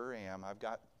I sure am, I've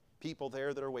got people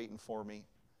there that are waiting for me.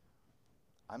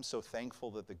 I'm so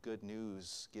thankful that the good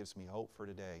news gives me hope for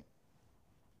today.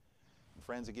 And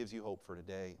friends, it gives you hope for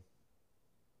today.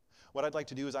 What I'd like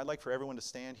to do is I'd like for everyone to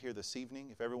stand here this evening.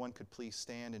 If everyone could please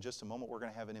stand. In just a moment, we're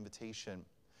going to have an invitation.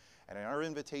 And our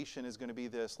invitation is going to be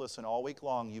this. Listen, all week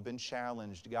long you've been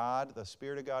challenged. God, the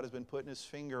Spirit of God has been putting His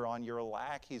finger on your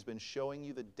lack. He's been showing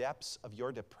you the depths of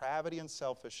your depravity and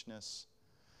selfishness.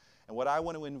 And what I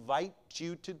want to invite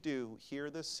you to do here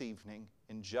this evening,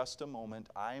 in just a moment,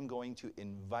 I am going to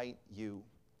invite you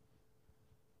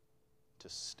to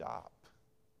stop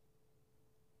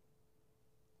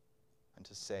and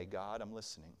to say, God, I'm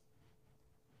listening.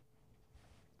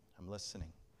 I'm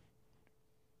listening.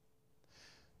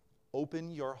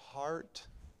 Open your heart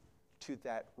to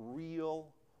that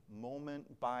real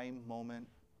moment-by-moment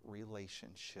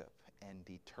relationship and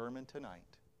determine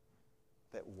tonight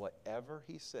that whatever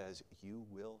He says, you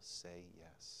will say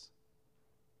yes.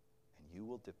 And you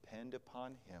will depend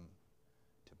upon Him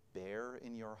to bear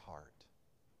in your heart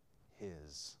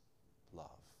His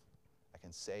love. I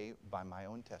can say by my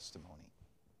own testimony,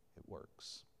 it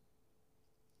works.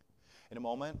 In a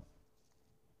moment,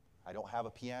 I don't have a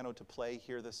piano to play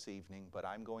here this evening, but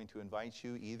I'm going to invite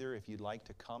you either if you'd like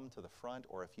to come to the front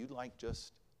or if you'd like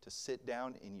just to sit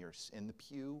down in the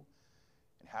pew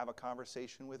and have a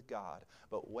conversation with God.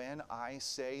 But when I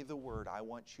say the word, I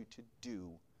want you to do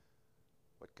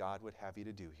what God would have you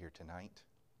to do here tonight.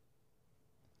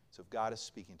 So if God is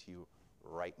speaking to you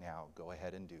right now, go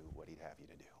ahead and do what He'd have you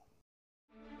to do.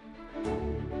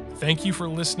 Thank you for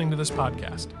listening to this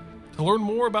podcast. To learn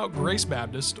more about Grace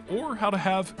Baptist or how to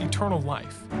have eternal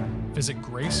life, visit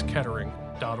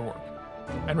gracekettering.org.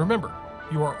 And remember,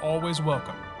 you are always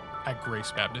welcome at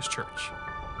Grace Baptist Church.